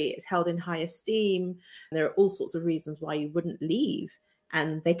 It's held in high esteem. There are all sorts of reasons why you wouldn't leave.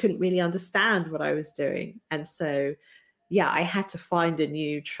 And they couldn't really understand what I was doing. And so, yeah, I had to find a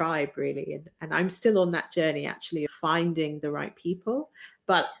new tribe, really. And I'm still on that journey, actually, of finding the right people.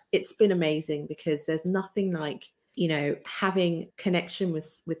 But it's been amazing, because there's nothing like, you know, having connection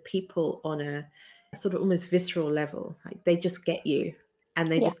with people on a sort of almost visceral level. Like, they just get you, and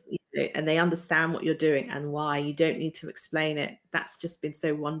they Yeah. just, you know, and they understand what you're doing and why. You don't need to explain it. That's just been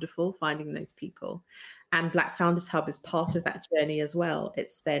so wonderful, finding those people. And Black Founders Hub is part of that journey as well.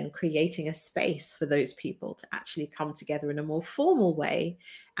 It's then creating a space for those people to actually come together in a more formal way,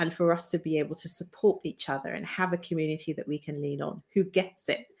 and for us to be able to support each other and have a community that we can lean on, who gets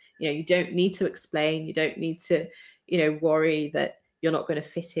it. You know, you don't need to explain, you don't need to, you know, worry that you're not going to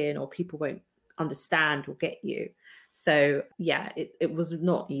fit in or people won't understand or get you. So yeah, it was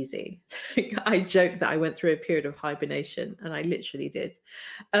not easy. I joke that I went through a period of hibernation, and I literally did,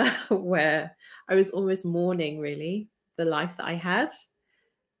 where I was almost mourning, really, the life that I had,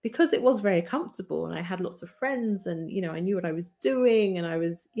 because it was very comfortable and I had lots of friends, and, you know, I knew what I was doing, and I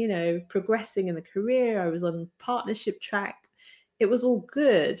was, you know, progressing in the career. I was on partnership track. It was all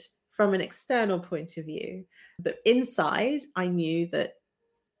good from an external point of view. But inside, I knew that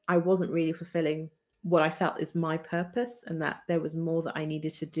I wasn't really fulfilling what I felt is my purpose, and that there was more that I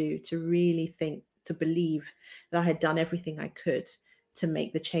needed to do to really think, to believe that I had done everything I could to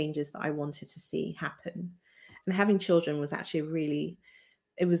make the changes that I wanted to see happen. And having children was actually really,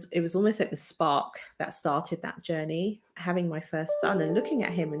 it was almost like the spark that started that journey. Having my first son and looking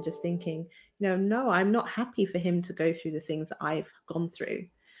at him and just thinking, you know, no, I'm not happy for him to go through the things that I've gone through.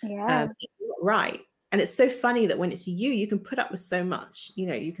 Yeah. It's not right. And it's so funny that when it's you can put up with so much. You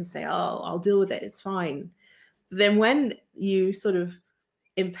know, you can say, oh, I'll deal with it, it's fine. But then when you sort of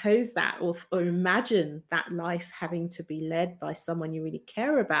impose that, or imagine that life having to be led by someone you really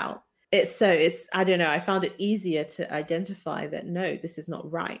care about, it's I don't know, I found it easier to identify that, no, this is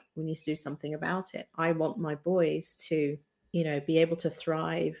not right. We need to do something about it. I want my boys to, you know, be able to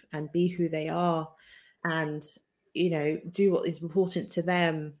thrive and be who they are, and, you know, do what is important to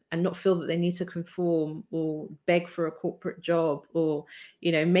them, and not feel that they need to conform or beg for a corporate job, or,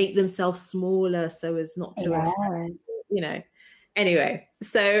 you know, make themselves smaller so as not to Yeah. affect, you know. Anyway,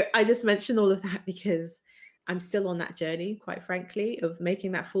 so I just mentioned all of that because I'm still on that journey, quite frankly, of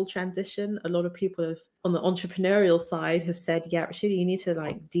making that full transition. A lot of people have, on the entrepreneurial side, have said, yeah, Rashida, you need to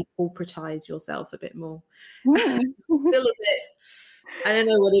like decorporatize yourself a bit more. Mm. Still a bit, I don't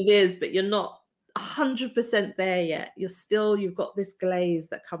know what it is, but you're not 100% there yet. You've got this glaze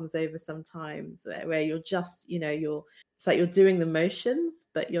that comes over sometimes, where you're just, you know, it's like you're doing the motions,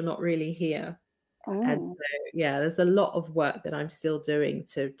 but you're not really here. And so, yeah, there's a lot of work that I'm still doing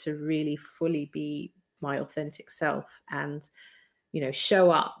to really fully be my authentic self, and, you know, show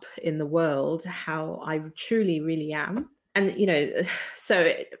up in the world how I truly, really am. And, you know,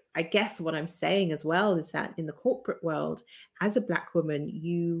 so I guess what I'm saying as well is that in the corporate world, as a Black woman,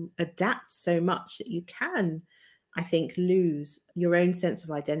 you adapt so much that you can, I think, lose your own sense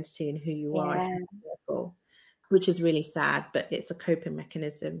of identity and who you are, if Yeah. you're not careful, which is really sad, but it's a coping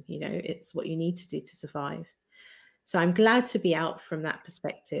mechanism. You know, it's what you need to do to survive. So I'm glad to be out from that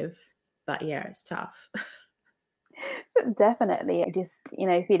perspective, but yeah, it's tough. Definitely. Just, you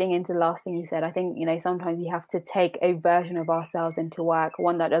know, feeding into the last thing you said, I think, you know, sometimes we have to take a version of ourselves into work,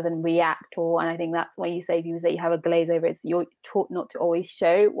 one that doesn't react, and I think that's when you say, people say you have a glaze over it, so you're taught not to always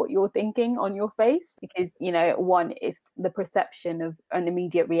show what you're thinking on your face, because, you know, one is the perception of an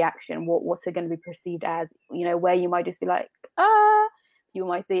immediate reaction. What's it going to be perceived as, you know, where you might just be like, you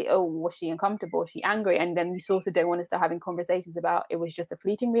might say, oh, was she uncomfortable? Was she angry? And then you also don't want to start having conversations about, it was just a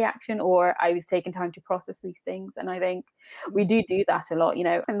fleeting reaction, or I was taking time to process these things. And I think we do that a lot, you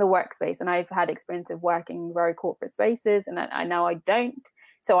know, in the workspace. And I've had experience of working in very corporate spaces, and I now I don't.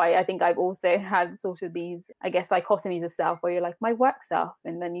 So I think I've also had sort of these, I guess, dichotomies of self, where you're like, my work self,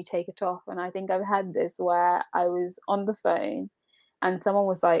 and then you take it off. And I think I've had this where I was on the phone and someone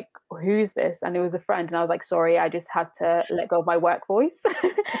was like, who's this? And it was a friend. And I was like, sorry, I just had to let go of my work voice.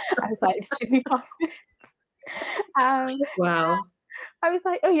 I was like, just give me 5 minutes. Wow. I was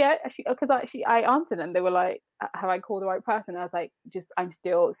like, oh yeah, actually, because actually I answered and they were like, have I called the right person? I was like, just I'm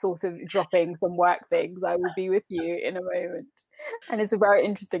still sort of dropping some work things. I will be with you in a moment. And it's a very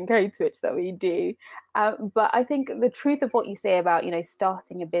interesting code switch that we do. But I think the truth of what you say about,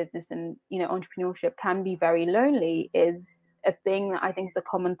 starting a business and, entrepreneurship can be very lonely is a thing that I think is a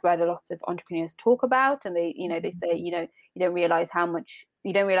common thread a lot of entrepreneurs talk about. And they say, you don't realize how much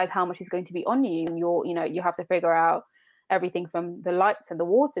is going to be on you. And you have to figure out everything from the lights and the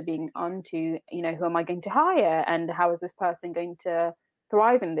water being on to, who am I going to hire and how is this person going to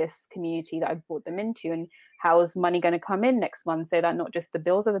thrive in this community that I've brought them into, and how is money going to come in next month so that not just the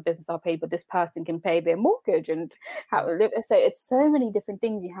bills of the business are paid, but this person can pay their mortgage and how to live. So it's so many different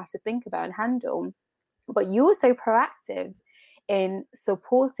things you have to think about and handle. But you were so proactive in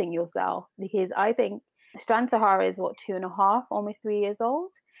supporting yourself, because I think Strand Sahara is what, 2.5, almost 3 years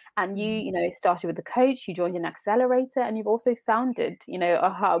old. And you started with a coach, you joined an accelerator, and you've also founded, a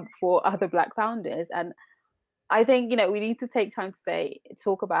hub for other Black founders. And I think, we need to take time to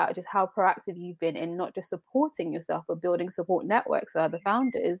talk about just how proactive you've been in not just supporting yourself, but building support networks for other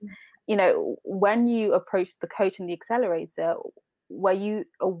founders. When you approached the coach and the accelerator, were you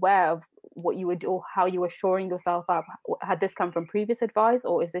aware of what you would, or how you were shoring yourself up? Had this come from previous advice,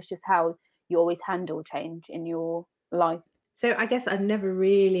 or is this just how you always handle change in your life? So I guess I've never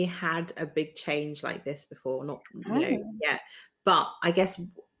really had a big change like this before, not, yet. But I guess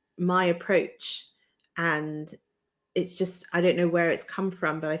my approach, and it's just, I don't know where it's come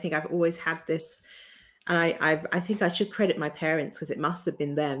from, but I think I've always had this, and I think I should credit my parents, because it must have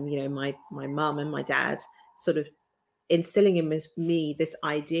been them, my mum and my dad sort of instilling in me this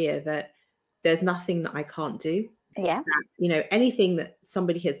idea that there's nothing that I can't do. Yeah. That, anything that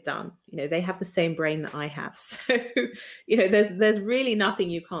somebody has done, they have the same brain that I have. So, there's really nothing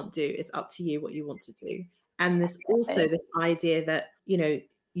you can't do. It's up to you what you want to do. And there's also this idea that,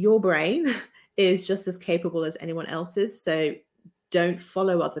 your brain is just as capable as anyone else's. So don't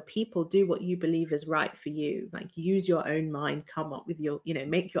follow other people. Do what you believe is right for you. Like, use your own mind, come up with your,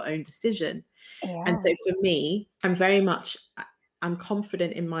 make your own decision. Yeah. And so for me, I'm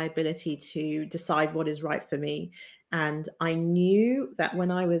confident in my ability to decide what is right for me. And I knew that when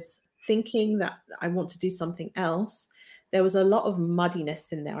I was thinking that I want to do something else, there was a lot of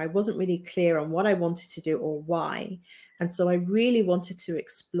muddiness in there. I wasn't really clear on what I wanted to do or why. And so I really wanted to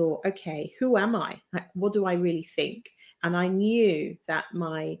explore, okay, who am I? Like, what do I really think? And I knew that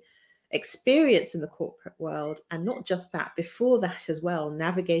my experience in the corporate world, and not just that, before that as well,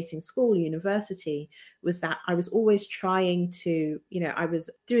 navigating school, university, was that I was always trying to, I was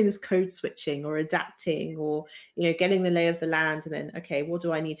doing this code switching or adapting or, getting the lay of the land, and then, okay, what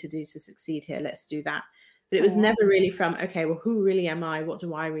do I need to do to succeed here? Let's do that. But it was never really from, okay, well, who really am I? What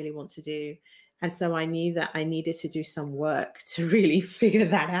do I really want to do? And so I knew that I needed to do some work to really figure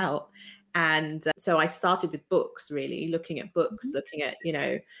that out. And so I started with books, really looking at books, looking at,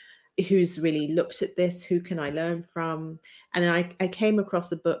 who's really looked at this, who can I learn from? And then I came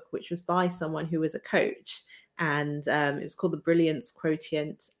across a book which was by someone who was a coach, and it was called The Brilliance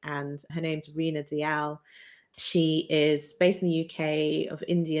Quotient, and her name's Rina Dial. She is based in the UK, of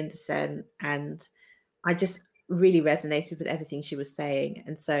Indian descent, and I just really resonated with everything she was saying.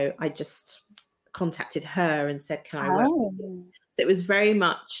 And so I just contacted her and said, can I work with you? So it was very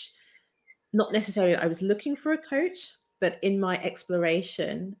much not necessarily I was looking for a coach, but in my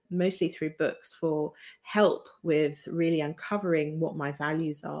exploration, mostly through books, for help with really uncovering what my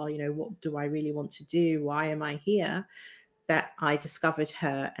values are, what do I really want to do? Why am I here? That I discovered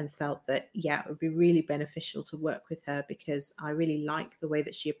her and felt that, it would be really beneficial to work with her, because I really like the way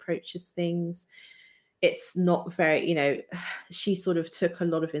that she approaches things. It's not very, she sort of took a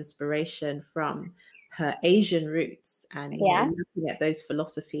lot of inspiration from her Asian roots, and looking at those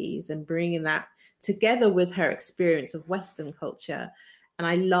philosophies and bringing that together with her experience of Western culture. And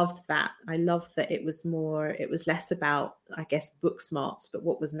I loved that. I loved that it was less about, I guess, book smarts, but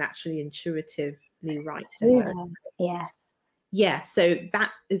what was naturally intuitively right to her. Yeah. So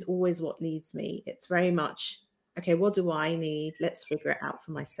that is always what leads me. It's very much, okay, what do I need? Let's figure it out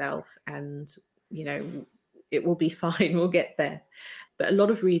for myself. And, it will be fine. We'll get there. But a lot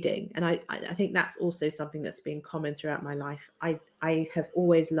of reading. And I think that's also something that's been common throughout my life. I have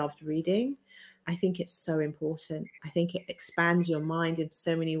always loved reading. I think it's so important. I think it expands your mind in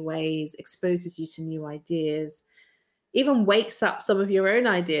so many ways, exposes you to new ideas, even wakes up some of your own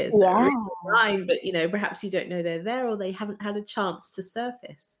ideas that are in your mind, but perhaps you don't know they're there, or they haven't had a chance to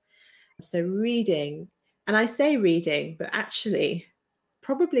surface. So reading, and I say reading, but actually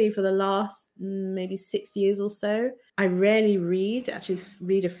probably for the last maybe 6 years or so, I rarely read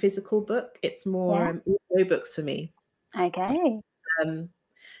a physical book. It's more audio books for me. Okay.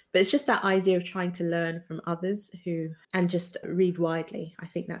 But it's just that idea of trying to learn from others and just read widely. I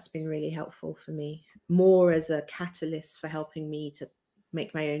think that's been really helpful for me, more as a catalyst for helping me to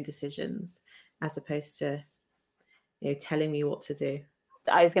make my own decisions, as opposed to, telling me what to do.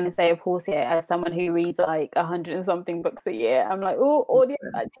 I was going to say, of course, yeah, as someone who reads like 100 and something books a year, I'm like, oh,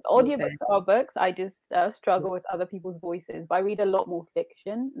 audiobooks are books. I just struggle with other people's voices. But I read a lot more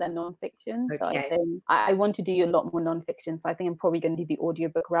fiction than non-fiction. So I think I want to do a lot more non-fiction. So I think I'm probably going to do the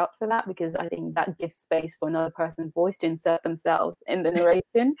audiobook route for that, because I think that gives space for another person's voice to insert themselves in the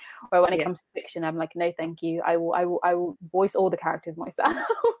narration. Where when it comes to fiction, I'm like, no, thank you. I will voice all the characters myself.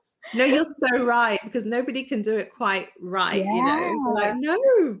 No, you're so right, because nobody can do it quite right, Like,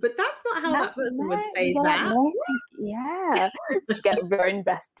 no, but that's not how that person would say that. To get very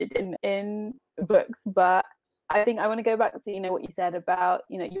invested in books. But I think I want to go back to, what you said about,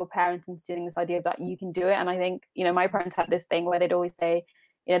 your parents instilling this idea that you can do it. And I think, my parents had this thing where they'd always say,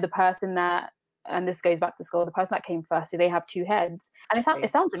 the person that, and this goes back to school, the person that came first, so they have two heads. And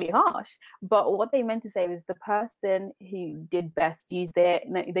it sounds really harsh, but what they meant to say was the person who did best used their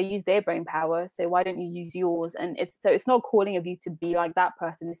brain power, so why don't you use yours? And it's not calling of you to be like that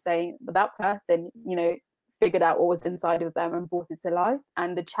person. It's saying that person, figured out what was inside of them and brought it to life,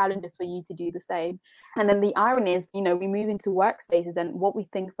 and the challenge is for you to do the same. And then the irony is, we move into workspaces, and what we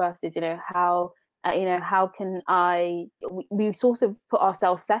think first is, how can we sort of put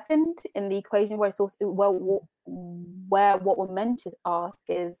ourselves second in the equation, where what we're meant to ask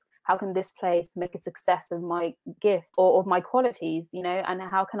is, how can this place make a success of my gift or of my qualities, and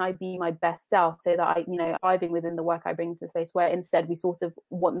how can I be my best self, so that I, thriving within the work I bring to the space, where instead we sort of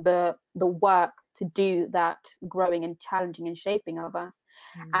want the work to do that growing and challenging and shaping of us.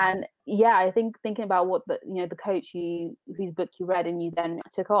 And I think thinking about what the coach whose book you read and you then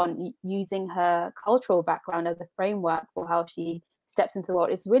took on, using her cultural background as a framework for how she steps into the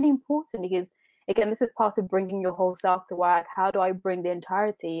world, is really important, because again, this is part of bringing your whole self to work. How do I bring the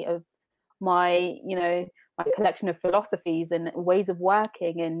entirety of my my collection of philosophies and ways of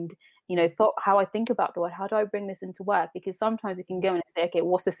working and how I think about the world, how do I bring this into work? Because sometimes you can go and say, okay,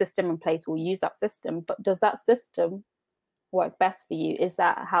 what's the system in place, we'll use that system, but does that system work best for you? Is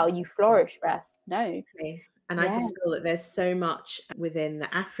that how you flourish best? No. And I just feel that there's so much within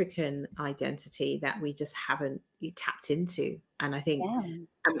the African identity that we just haven't tapped into. And I think,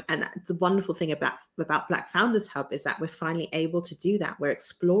 and the wonderful thing about Black Founders Hub is that we're finally able to do that. We're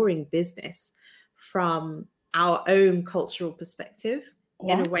exploring business from our own cultural perspective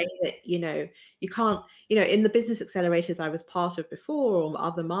in a way that, you can't, in the business accelerators I was part of before, or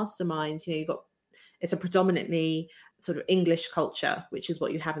other masterminds, it's a predominantly sort of English culture, which is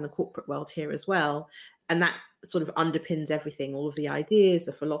what you have in the corporate world here as well. And that sort of underpins everything, all of the ideas,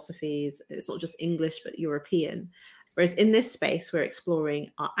 the philosophies. It's not just English, but European. Whereas in this space, we're exploring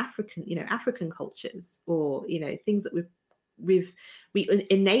our African cultures, or, things that we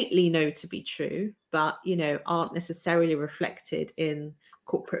innately know to be true, but, aren't necessarily reflected in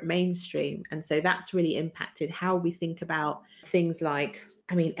corporate mainstream. And so that's really impacted how we think about things like,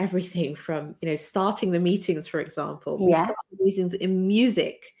 everything from, starting the meetings, for example. We start the meetings in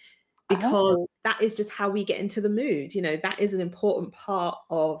music, because that is just how we get into the mood. That is an important part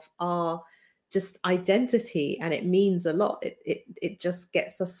of our just identity, and it means a lot. It just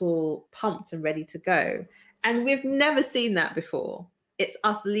gets us all pumped and ready to go. And we've never seen that before. It's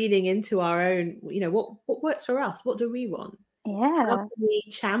us leaning into our own, what works for us? What do we want? How can we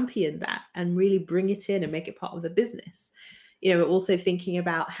champion that and really bring it in and make it part of the business? We're also thinking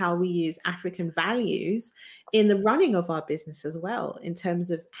about how we use African values in the running of our business as well, in terms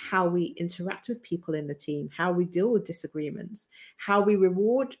of how we interact with people in the team, how we deal with disagreements, how we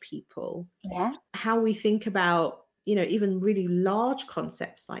reward people, how we think about, even really large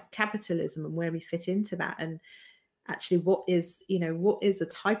concepts like capitalism and where we fit into that. And actually, what is a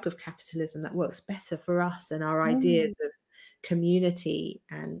type of capitalism that works better for us and our ideas of community,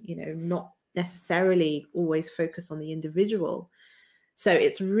 and, not necessarily always focus on the individual. So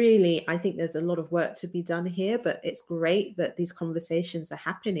it's really, I think there's a lot of work to be done here, but it's great that these conversations are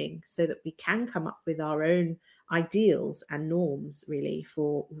happening so that we can come up with our own ideals and norms, really,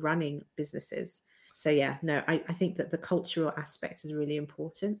 for running businesses. So I think that the cultural aspect is really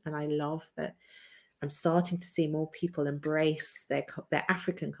important, and I love that I'm starting to see more people embrace their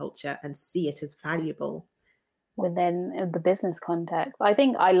African culture and see it as valuable. within the business context. I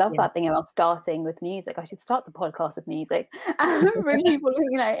think I love Yeah. that thing about starting with music. I should start the podcast with music and bring people,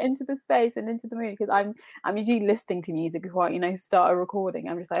 into the space and into the mood, because I'm usually listening to music before I, start a recording.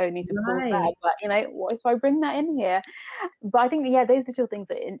 I'm just like, oh, I need to pause that. Right. But what if I bring that in here? But I think, yeah, those digital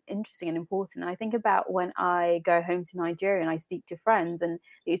things are interesting and important. And I think about when I go home to Nigeria and I speak to friends, and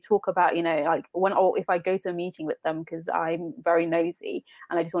you talk about, like or if I go to a meeting with them, because I'm very nosy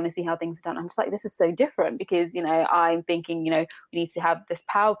and I just want to see how things are done. I'm just like, this is so different, because, I'm thinking, we need to have this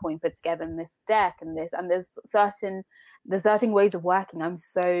PowerPoint put together and this deck and this, and there's certain ways of working I'm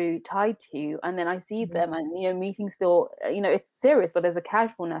so tied to. And then I see them and, meetings feel, it's serious, but there's a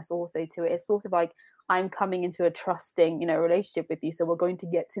casualness also to it. It's sort of like, I'm coming into a trusting, relationship with you. So we're going to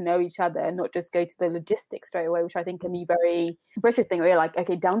get to know each other and not just go to the logistics straight away, which I think can be very British thing where you're like,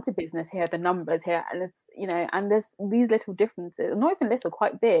 okay, down to business, here are the numbers here. And it's, and there's these little differences, not even little,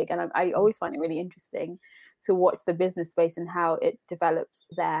 quite big. And I always find it really interesting to watch the business space and how it develops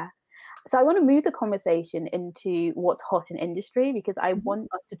there. So I want to move the conversation into what's hot in industry, because I want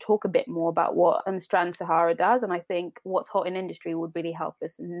us to talk a bit more about what Strand Sahara does. And I think what's hot in industry would really help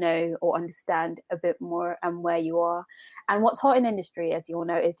us know or understand a bit more and where you are. And what's hot in industry, as you all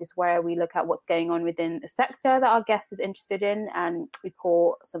know, is just where we look at what's going on within a sector that our guest is interested in, and we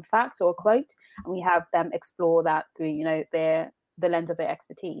pull some facts or a quote, and we have them explore that through, the lens of their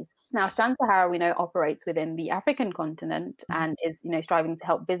expertise. Now, Strand Sahara, we know, operates within the African continent and is, striving to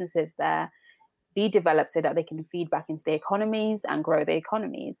help businesses there be developed so that they can feed back into the economies and grow the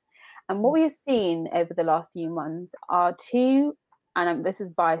economies. And what we have seen over the last few months are two, and this is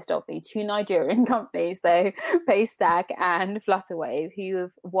biased of me, two Nigerian companies, so Paystack and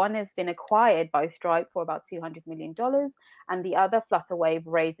Flutterwave, one has been acquired by Stripe for about $200 million, and the other, Flutterwave,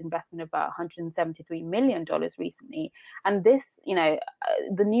 raised investment of about $173 million recently. And this,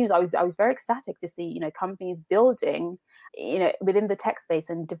 the news, I was very ecstatic to see, companies building, within the tech space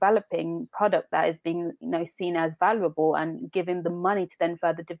and developing product that is being, seen as valuable and giving the money to then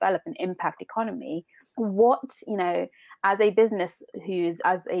further develop and impact economy. What, as a business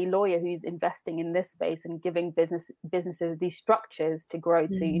as a lawyer who's investing in this space and giving businesses these structures to grow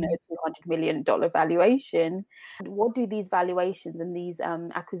to, $200 million valuation, what do these valuations and these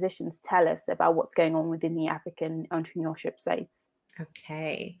acquisitions tell us about what's going on within the African entrepreneurship space?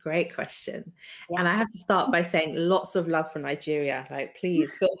 Okay, great question. Yeah. And I have to start by saying lots of love for Nigeria. Like,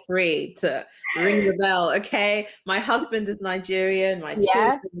 please feel free to ring the bell. Okay. My husband is Nigerian, my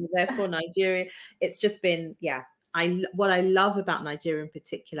children are therefore Nigerian. It's just been, what I love about Nigeria in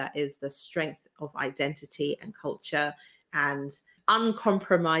particular is the strength of identity and culture and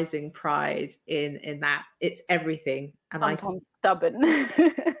uncompromising pride in that. It's everything. And sometimes stubborn.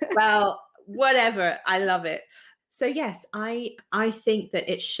 Well, whatever. I love it. So yes, I think that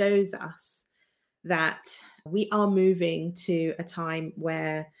it shows us that we are moving to a time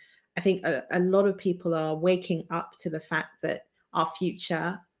where I think a lot of people are waking up to the fact that our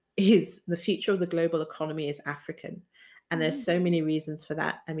future is the future of the global economy is African. And there's so many reasons for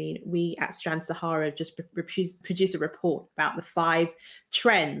that. I mean, we at Strand Sahara just produced a report about the 5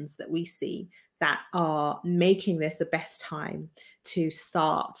 trends that we see that are making this the best time to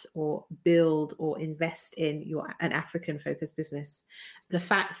start or build or invest in an African focused business. The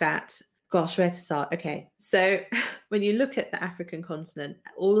fact that, gosh, where to start? Okay. So when you look at the African continent,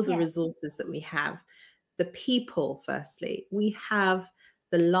 all of the resources that we have, the people, firstly, we have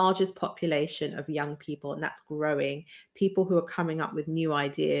the largest population of young people, and that's growing. People who are coming up with new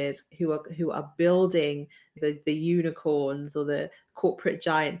ideas, who are building the unicorns or the corporate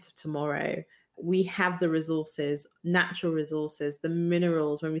giants of tomorrow. We have the resources, natural resources, the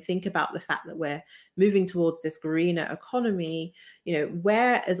minerals. When we think about the fact that we're moving towards this greener economy,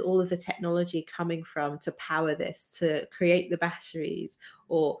 where is all of the technology coming from to power this, to create the batteries,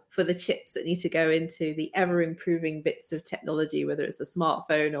 or for the chips that need to go into the ever improving bits of technology, whether it's a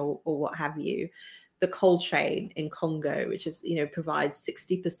smartphone or what have you. The coal train in Congo, which is, provides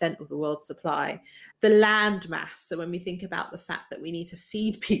 60% of the world's supply. The land mass. So when we think about the fact that we need to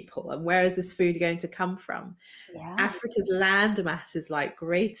feed people and where is this food going to come from? Africa's land mass is like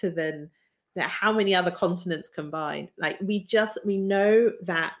greater than how many other continents combined. Like we know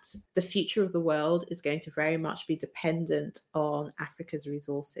that the future of the world is going to very much be dependent on Africa's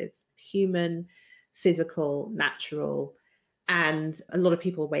resources, human, physical, natural. And a lot of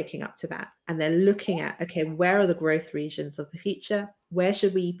people are waking up to that. And they're looking at, okay, where are the growth regions of the future? Where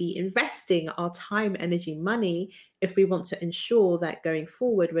should we be investing our time, energy, money if we want to ensure that going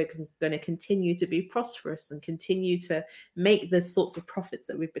forward, we're going to continue to be prosperous and continue to make the sorts of profits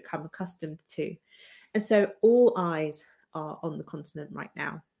that we've become accustomed to? And so all eyes are on the continent right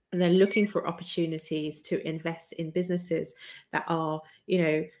now. and they're looking for opportunities to invest in businesses that are,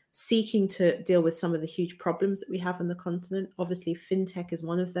 seeking to deal with some of the huge problems that we have on the continent. Obviously, fintech is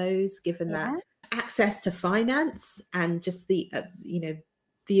one of those, given that Yeah. access to finance and just the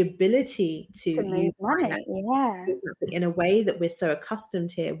ability to To move use finance money. Yeah. in a way that we're so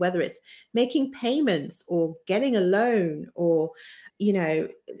accustomed here, whether it's making payments or getting a loan or,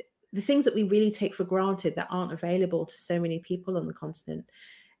 the things that we really take for granted that aren't available to so many people on the continent.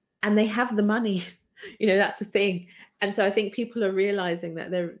 And they have the money. That's the thing. And so I think people are realizing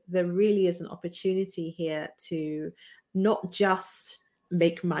that there really is an opportunity here to not just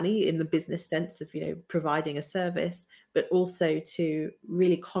make money in the business sense of providing a service, but also to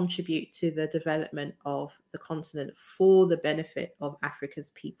really contribute to the development of the continent for the benefit of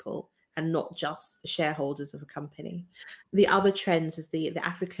Africa's people and not just the shareholders of a company. The other trends is the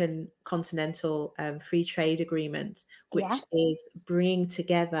African Continental Free Trade Agreement, Yeah. which is bringing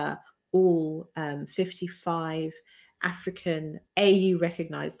together all 55 African AU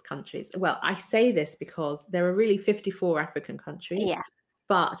recognized countries. Well, I say this because there are really 54 African countries. Yeah.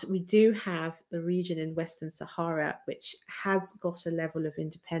 But we do have the region in Western Sahara, which has got a level of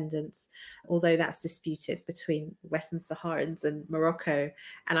independence, although that's disputed between Western Saharans and Morocco.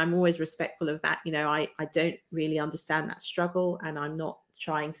 And I'm always respectful of that. I don't really understand that struggle, and I'm not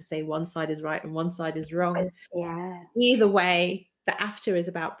trying to say one side is right and one side is wrong. Yeah. Either way, the AfTA is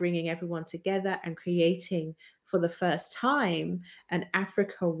about bringing everyone together and creating, for the first time, an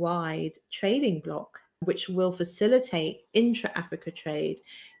Africa-wide trading bloc, which will facilitate intra-Africa trade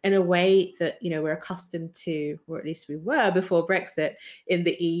in a way that, we're accustomed to, or at least we were before Brexit, in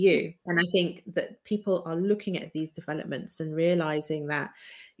the EU. And I think that people are looking at these developments and realizing that,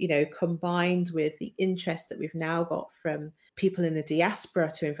 combined with the interest that we've now got from people in the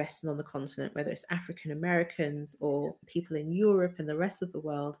diaspora to invest in on the continent, whether it's African Americans or people in Europe and the rest of the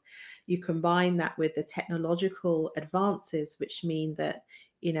world, you combine that with the technological advances, which mean that,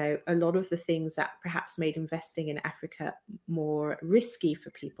 a lot of the things that perhaps made investing in Africa more risky for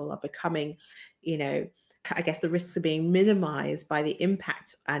people are becoming, I guess the risks are being minimized by the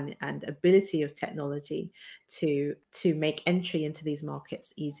impact and ability of technology to make entry into these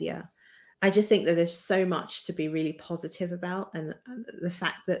markets easier. I just think that there's so much to be really positive about, and the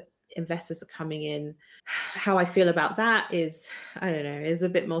fact that investors are coming in, how I feel about that is, I don't know, is a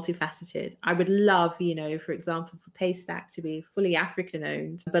bit multifaceted. I would love, for example, for Paystack to be fully African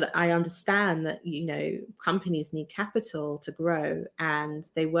owned, but I understand that, companies need capital to grow, and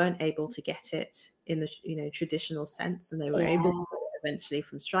they weren't able to get it in the, traditional sense, and they were able to get it eventually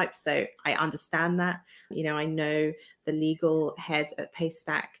from Stripe. So I understand that. I know the legal head at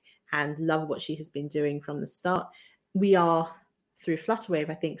Paystack and love what she has been doing from the start. We are, through Flutterwave,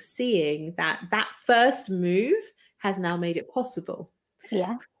 I think, seeing that first move has now made it possible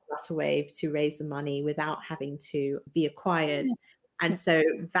Yeah. for Flutterwave to raise the money without having to be acquired. And so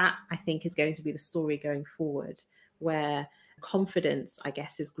that, I think, is going to be the story going forward, where confidence, I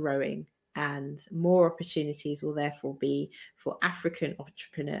guess, is growing, and more opportunities will therefore be for African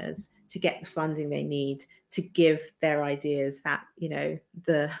entrepreneurs to get the funding they need to give their ideas that,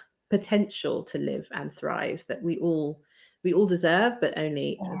 the potential to live and thrive that we all deserve, but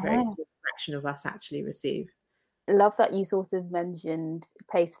only a very small fraction of us actually receive. Love that you sort of mentioned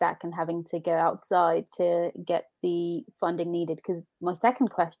Paystack and having to go outside to get the funding needed, because my second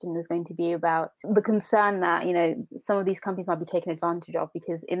question was going to be about the concern that, some of these companies might be taken advantage of,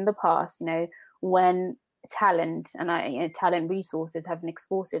 because in the past, when talent and talent resources have been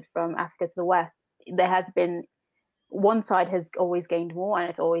exported from Africa to the West, there has been one side has always gained more, and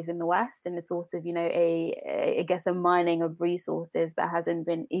it's always been the West, and it's sort of I guess a mining of resources that hasn't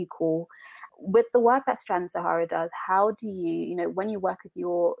been equal. With the work that Strand Sahara does, how do you when you work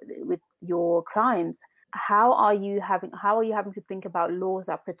with your clients, how are you having to think about laws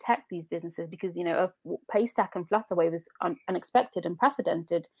that protect these businesses? Because Paystack and Flutterwave is unexpected,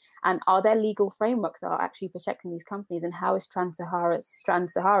 unprecedented, and are there legal frameworks that are actually protecting these companies? And how is Strand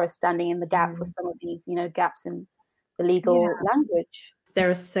Sahara standing in the gap for some of these gaps in the legal language? There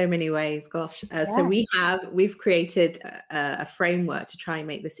are so many ways, gosh. So we've created a framework to try and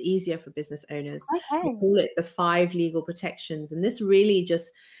make this easier for business owners. Okay. We call it the 5 legal protections, and this really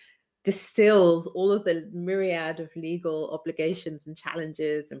just distills all of the myriad of legal obligations and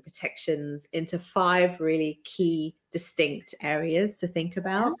challenges and protections into 5 really key, distinct areas to think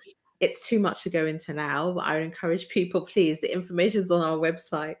about. It's too much to go into now, but I would encourage people, please, the information's on our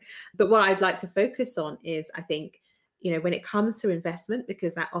website. But what I'd like to focus on is, I think, when it comes to investment,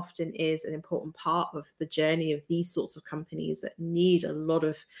 because that often is an important part of the journey of these sorts of companies that need a lot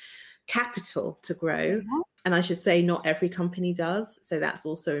of capital to grow, And I should say not every company does. So that's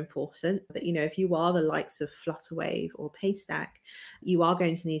also important. But, if you are the likes of Flutterwave or Paystack, you are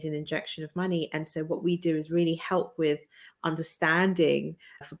going to need an injection of money. And so what we do is really help with understanding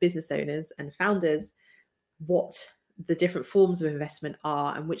for business owners and founders what the different forms of investment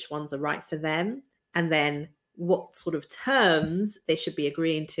are and which ones are right for them. And then what sort of terms they should be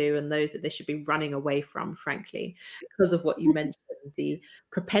agreeing to and those that they should be running away from, frankly, because of what you mentioned, the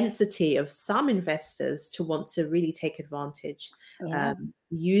propensity of some investors to want to really take advantage, Yeah.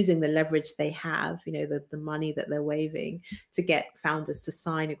 using the leverage they have, the money that they're waving to get founders to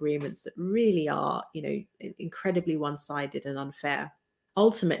sign agreements that really are, incredibly one-sided and unfair.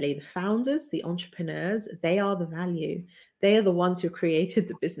 Ultimately, the founders, the entrepreneurs, they are the value. They are the ones who created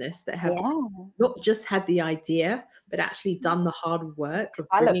the business, that have Yeah. not just had the idea, but actually done the hard work of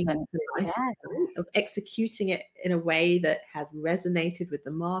bringing it Development. to life, Yeah. right? Of executing it in a way that has resonated with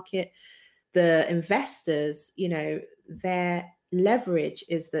the market. The investors, their leverage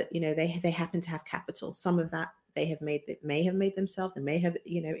is that, they happen to have capital. Some of that they may have made themselves, they may have,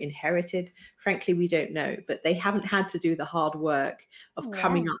 inherited. Frankly, we don't know, but they haven't had to do the hard work of Yeah.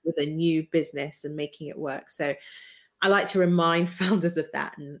 coming up with a new business and making it work. So I like to remind founders of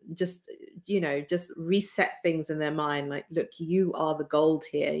that, and just reset things in their mind. Like, look, you are the gold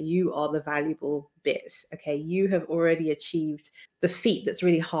here. You are the valuable bit. Okay. You have already achieved the feat that's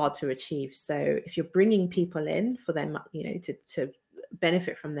really hard to achieve. So if you're bringing people in for them, to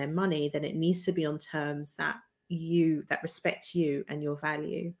benefit from their money, then it needs to be on terms that respect you and your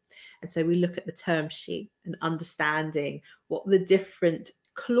value. And so we look at the term sheet and understanding what the different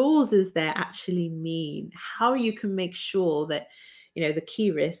clauses there actually mean, how you can make sure that, the key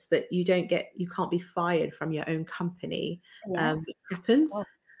risk that you can't be fired from your own company, Yes. which happens,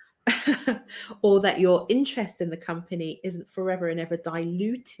 Oh, or that your interest in the company isn't forever and ever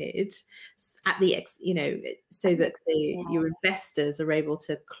diluted at the so that yeah. your investors are able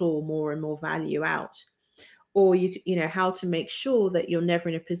to claw more and more value out. Or how to make sure that you're never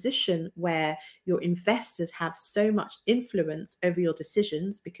in a position where your investors have so much influence over your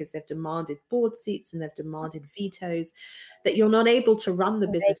decisions because they've demanded board seats and they've demanded vetoes, that you're not able to run the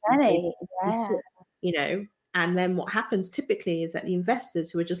Make business in the way money. you Yeah. fit, and then what happens typically is that the investors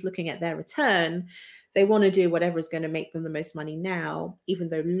who are just looking at their return, they want to do whatever is going to make them the most money now, even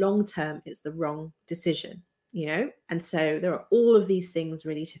though long term it's the wrong decision. And so there are all of these things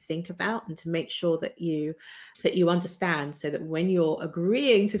really to think about and to make sure that you understand, so that when you're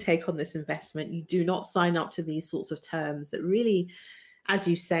agreeing to take on this investment, you do not sign up to these sorts of terms that really, as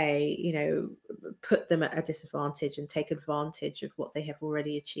you say, put them at a disadvantage and take advantage of what they have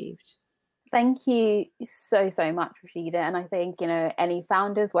already achieved. Thank you so, so much, Rashida. And I think, any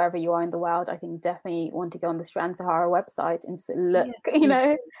founders, wherever you are in the world, I think definitely want to go on the Strand Sahara website and just look, Yes, please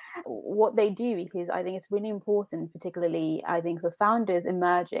do. what they do, because I think it's really important, particularly, I think, for founders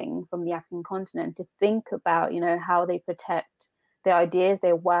emerging from the African continent to think about, how they protect their ideas,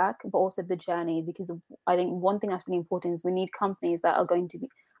 their work, but also the journeys. Because I think one thing that's really important is we need companies that are going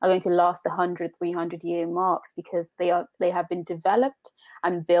to last the 100, 300-year marks, because they have been developed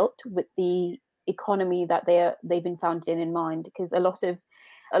and built with the economy that they've been founded in mind. Because a lot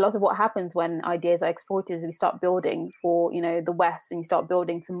of what happens when ideas are exported is we start building for the West, and you start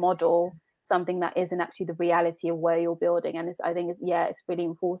building to model something that isn't actually the reality of where you're building. And I think it's really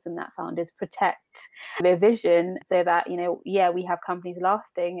important that founders protect their vision, so that we have companies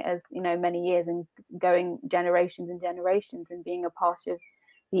lasting as many years and going generations and generations, and being a part of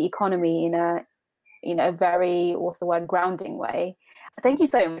the economy in a very, what's the word, grounding way. Thank you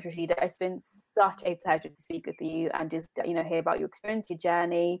so much, Rashida. It's been such a pleasure to speak with you and just hear about your experience, your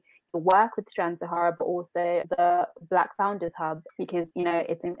journey, your work with Strand Sahara, but also the Black Founders Hub, because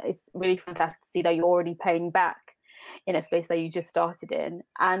it's really fantastic to see that you're already paying back in a space that you just started in.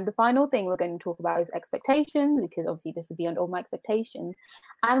 And the final thing we're going to talk about is expectations, because obviously this is beyond all my expectations.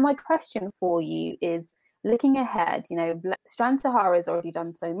 And my question for you is, looking ahead, Strand Sahara has already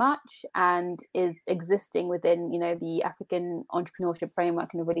done so much and is existing within, the African entrepreneurship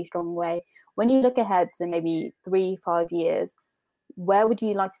framework in a really strong way. When you look ahead to maybe 3-5 years, where would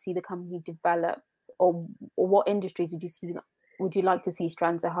you like to see the company develop, or what industries would you like to see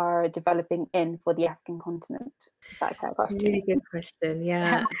Strand Sahara developing in for the African continent? That kind of question. Really good question.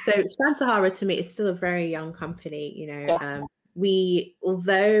 Yeah. So Strand Sahara to me is still a very young company. Yeah. We,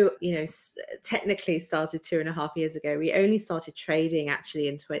 although technically started 2.5 years ago, we only started trading actually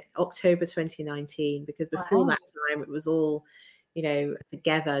in October 2019, because before that time it was all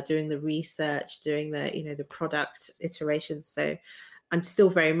together, doing the research, doing the product iterations. So I'm still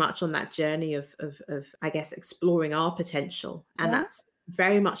very much on that journey of I guess exploring our potential, and that's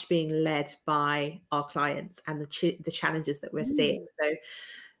very much being led by our clients and the challenges that we're seeing. So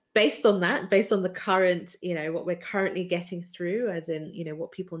based on that, based on the current, what we're currently getting through, as in,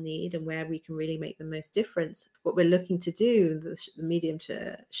 what people need and where we can really make the most difference, what we're looking to do, the medium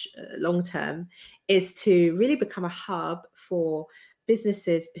to long term, is to really become a hub for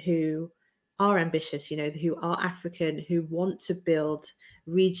businesses who are ambitious, who are African, who want to build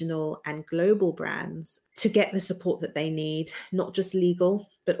regional and global brands, to get the support that they need, not just legal,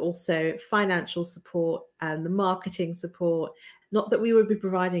 but also financial support and the marketing support. Not that we would be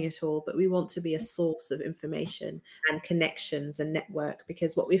providing it all, but we want to be a source of information and connections and network,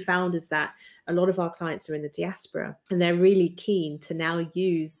 because what we found is that a lot of our clients are in the diaspora and they're really keen to now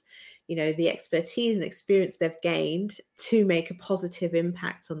use the expertise and experience they've gained to make a positive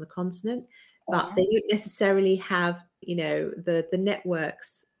impact on the continent, but they don't necessarily have the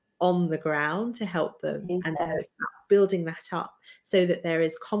networks on the ground to help them. And so it's about building that up so that there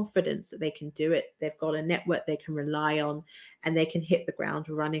is confidence that they can do it. They've got a network they can rely on and they can hit the ground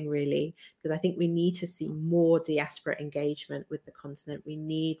running, really. Because I think we need to see more diaspora engagement with the continent. We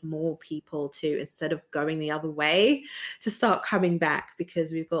need more people to, instead of going the other way, to start coming back,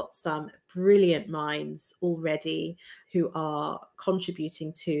 because we've got some brilliant minds already who are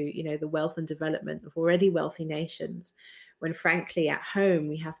contributing to the wealth and development of already wealthy nations, when frankly at home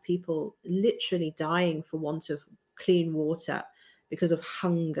we have people literally dying for want of clean water because of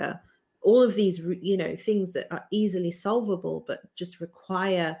hunger. All of these things that are easily solvable but just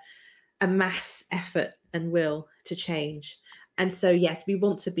require a mass effort and will to change. And so yes, we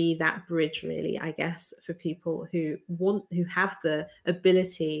want to be that bridge, really, I guess, for people who have the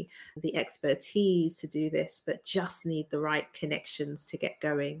ability, the expertise to do this, but just need the right connections to get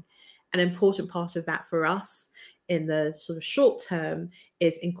going. An important part of that for us in the sort of short term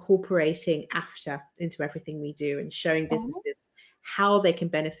is incorporating AfTA into everything we do and showing businesses how they can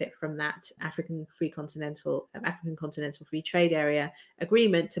benefit from that African Continental Free Trade Area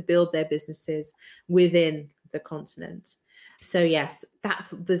agreement to build their businesses within the continent. So yes,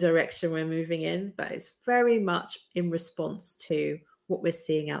 that's the direction we're moving in, but it's very much in response to what we're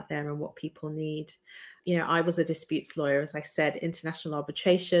seeing out there and what people need. I was a disputes lawyer, as I said. International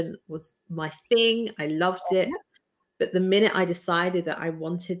arbitration was my thing. I loved it. But the minute I decided that I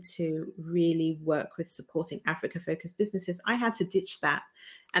wanted to really work with supporting Africa-focused businesses, I had to ditch that.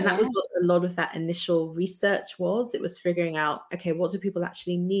 And that was what a lot of that initial research was. It was figuring out, okay, what do people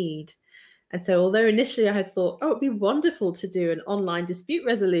actually need? And so although initially I had thought, it'd be wonderful to do an online dispute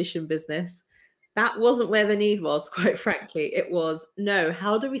resolution business, that wasn't where the need was, quite frankly. It was, no,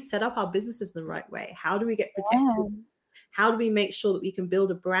 how do we set up our businesses in the right way? How do we get protected? How do we make sure that we can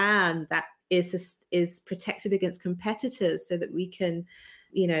build a brand that is protected against competitors so that we can,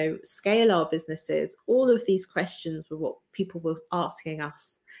 scale our businesses? All of these questions were what people were asking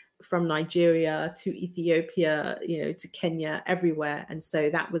us, from Nigeria to Ethiopia, to Kenya, everywhere. And so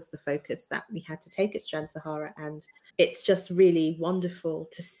that was the focus that we had to take at Strand Sahara. And it's just really wonderful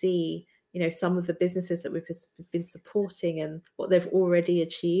to see, some of the businesses that we've been supporting and what they've already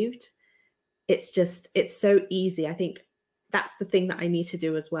achieved. It's so easy. I think that's the thing that I need to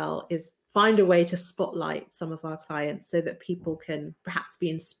do as well, is find a way to spotlight some of our clients so that people can perhaps be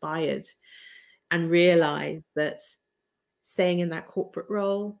inspired and realize that staying in that corporate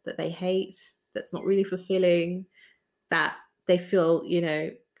role that they hate, that's not really fulfilling, that they feel,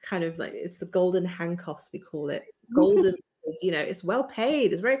 kind of like it's the golden handcuffs, we call it. Golden is, it's well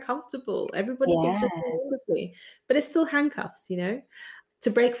paid, it's very comfortable, everybody thinks you're wonderfully, but it's still handcuffs, to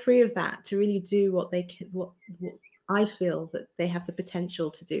break free of that, to really do what they can, what I feel that they have the potential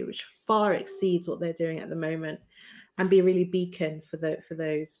to do, which far exceeds what they're doing at the moment, and be a really beacon for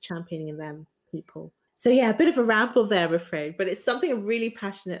those championing them people. So yeah, a bit of a ramble there, I'm afraid, but it's something I'm really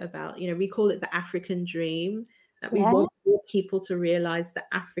passionate about. We call it the African dream, that we want more people to realize the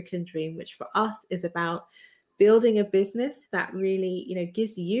African dream, which for us is about building a business that really,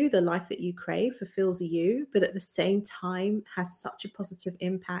 gives you the life that you crave, fulfills you, but at the same time has such a positive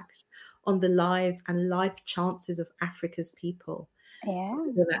impact on the lives and life chances of Africa's people.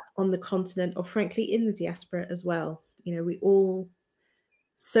 Whether that's on the continent or frankly in the diaspora as well. We all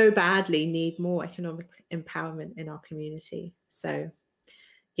so badly need more economic empowerment in our community. So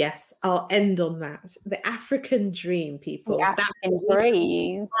yes, I'll end on that. The African dream, people. The African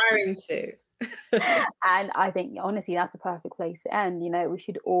dream. Aspiring to. And I think honestly that's the perfect place to end. We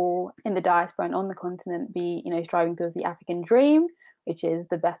should all in the diaspora and on the continent be striving towards the African dream, which is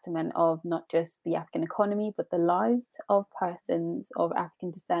the betterment of not just the African economy but the lives of persons of African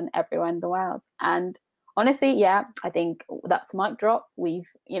descent everywhere in the world. And honestly, yeah, I think that's mic drop. We've,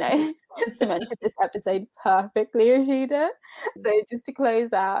 cemented this episode perfectly, Rashida. So just to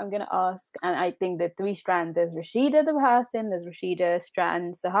close out, I'm going to ask, and I think the three strands, there's Rashida the person, there's Rashida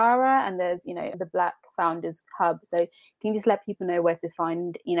Strand Sahara, and there's, the Black Founders Hub. So can you just let people know where to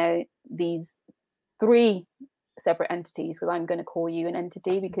find, these three separate entities, because I'm going to call you an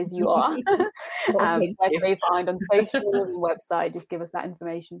entity because you are. Where can they find on socials and website? Just give us that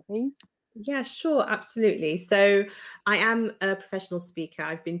information, please. Yeah, sure, absolutely. So I am a professional speaker.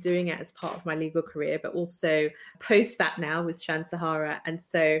 I've been doing it as part of my legal career, but also post that now with Strand Sahara. And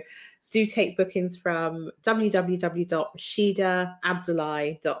so do take bookings from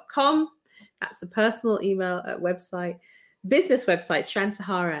www.rashidaabdullahi.com. That's the personal email website. Business website, Strand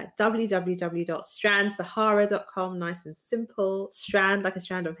Sahara, www.strandsahara.com. Nice and simple. Strand like a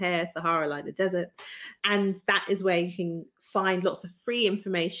strand of hair, Sahara like the desert. And that is where you can find lots of free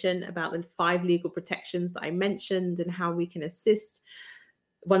information about the 5 legal protections that I mentioned and how we can assist.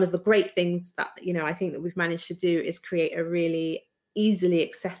 One of the great things that, I think that we've managed to do is create a really easily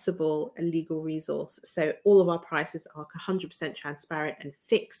accessible legal resource. So all of our prices are 100% transparent and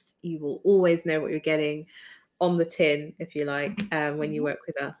fixed. You will always know what you're getting on the tin, if you like, when you work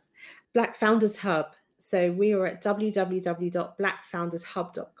with us. Black Founders Hub. So we are at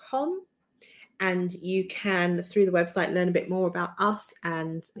www.blackfoundershub.com. And you can, through the website, learn a bit more about us.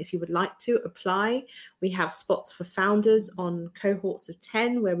 And if you would like to apply, we have spots for founders on cohorts of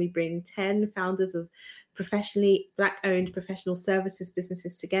 10, where we bring 10 founders of professionally Black-owned professional services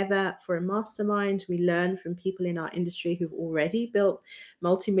businesses together for a mastermind. We learn from people in our industry who've already built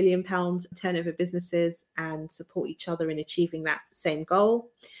multi-million-pound turnover businesses and support each other in achieving that same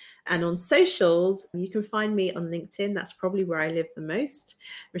goal. And on socials, you can find me on LinkedIn. That's probably where I live the most,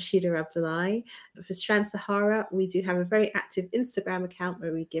 Rashida Abdullahi. But for Strand Sahara, we do have a very active Instagram account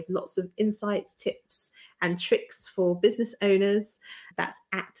where we give lots of insights, tips, and tricks for business owners. That's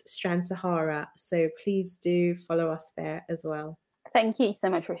at Strand Sahara. So please do follow us there as well. Thank you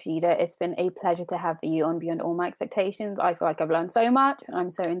so much, Rashida. It's been a pleasure to have you on Beyond All My Expectations. I feel like I've learned so much, and I'm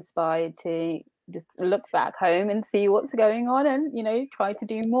so inspired to just look back home and see what's going on and, try to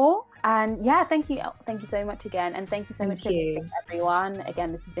do more. And yeah, thank you so much again. And thank you so much to everyone.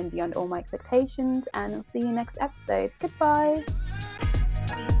 Again, this has been Beyond All My Expectations, and I'll see you next episode. Goodbye.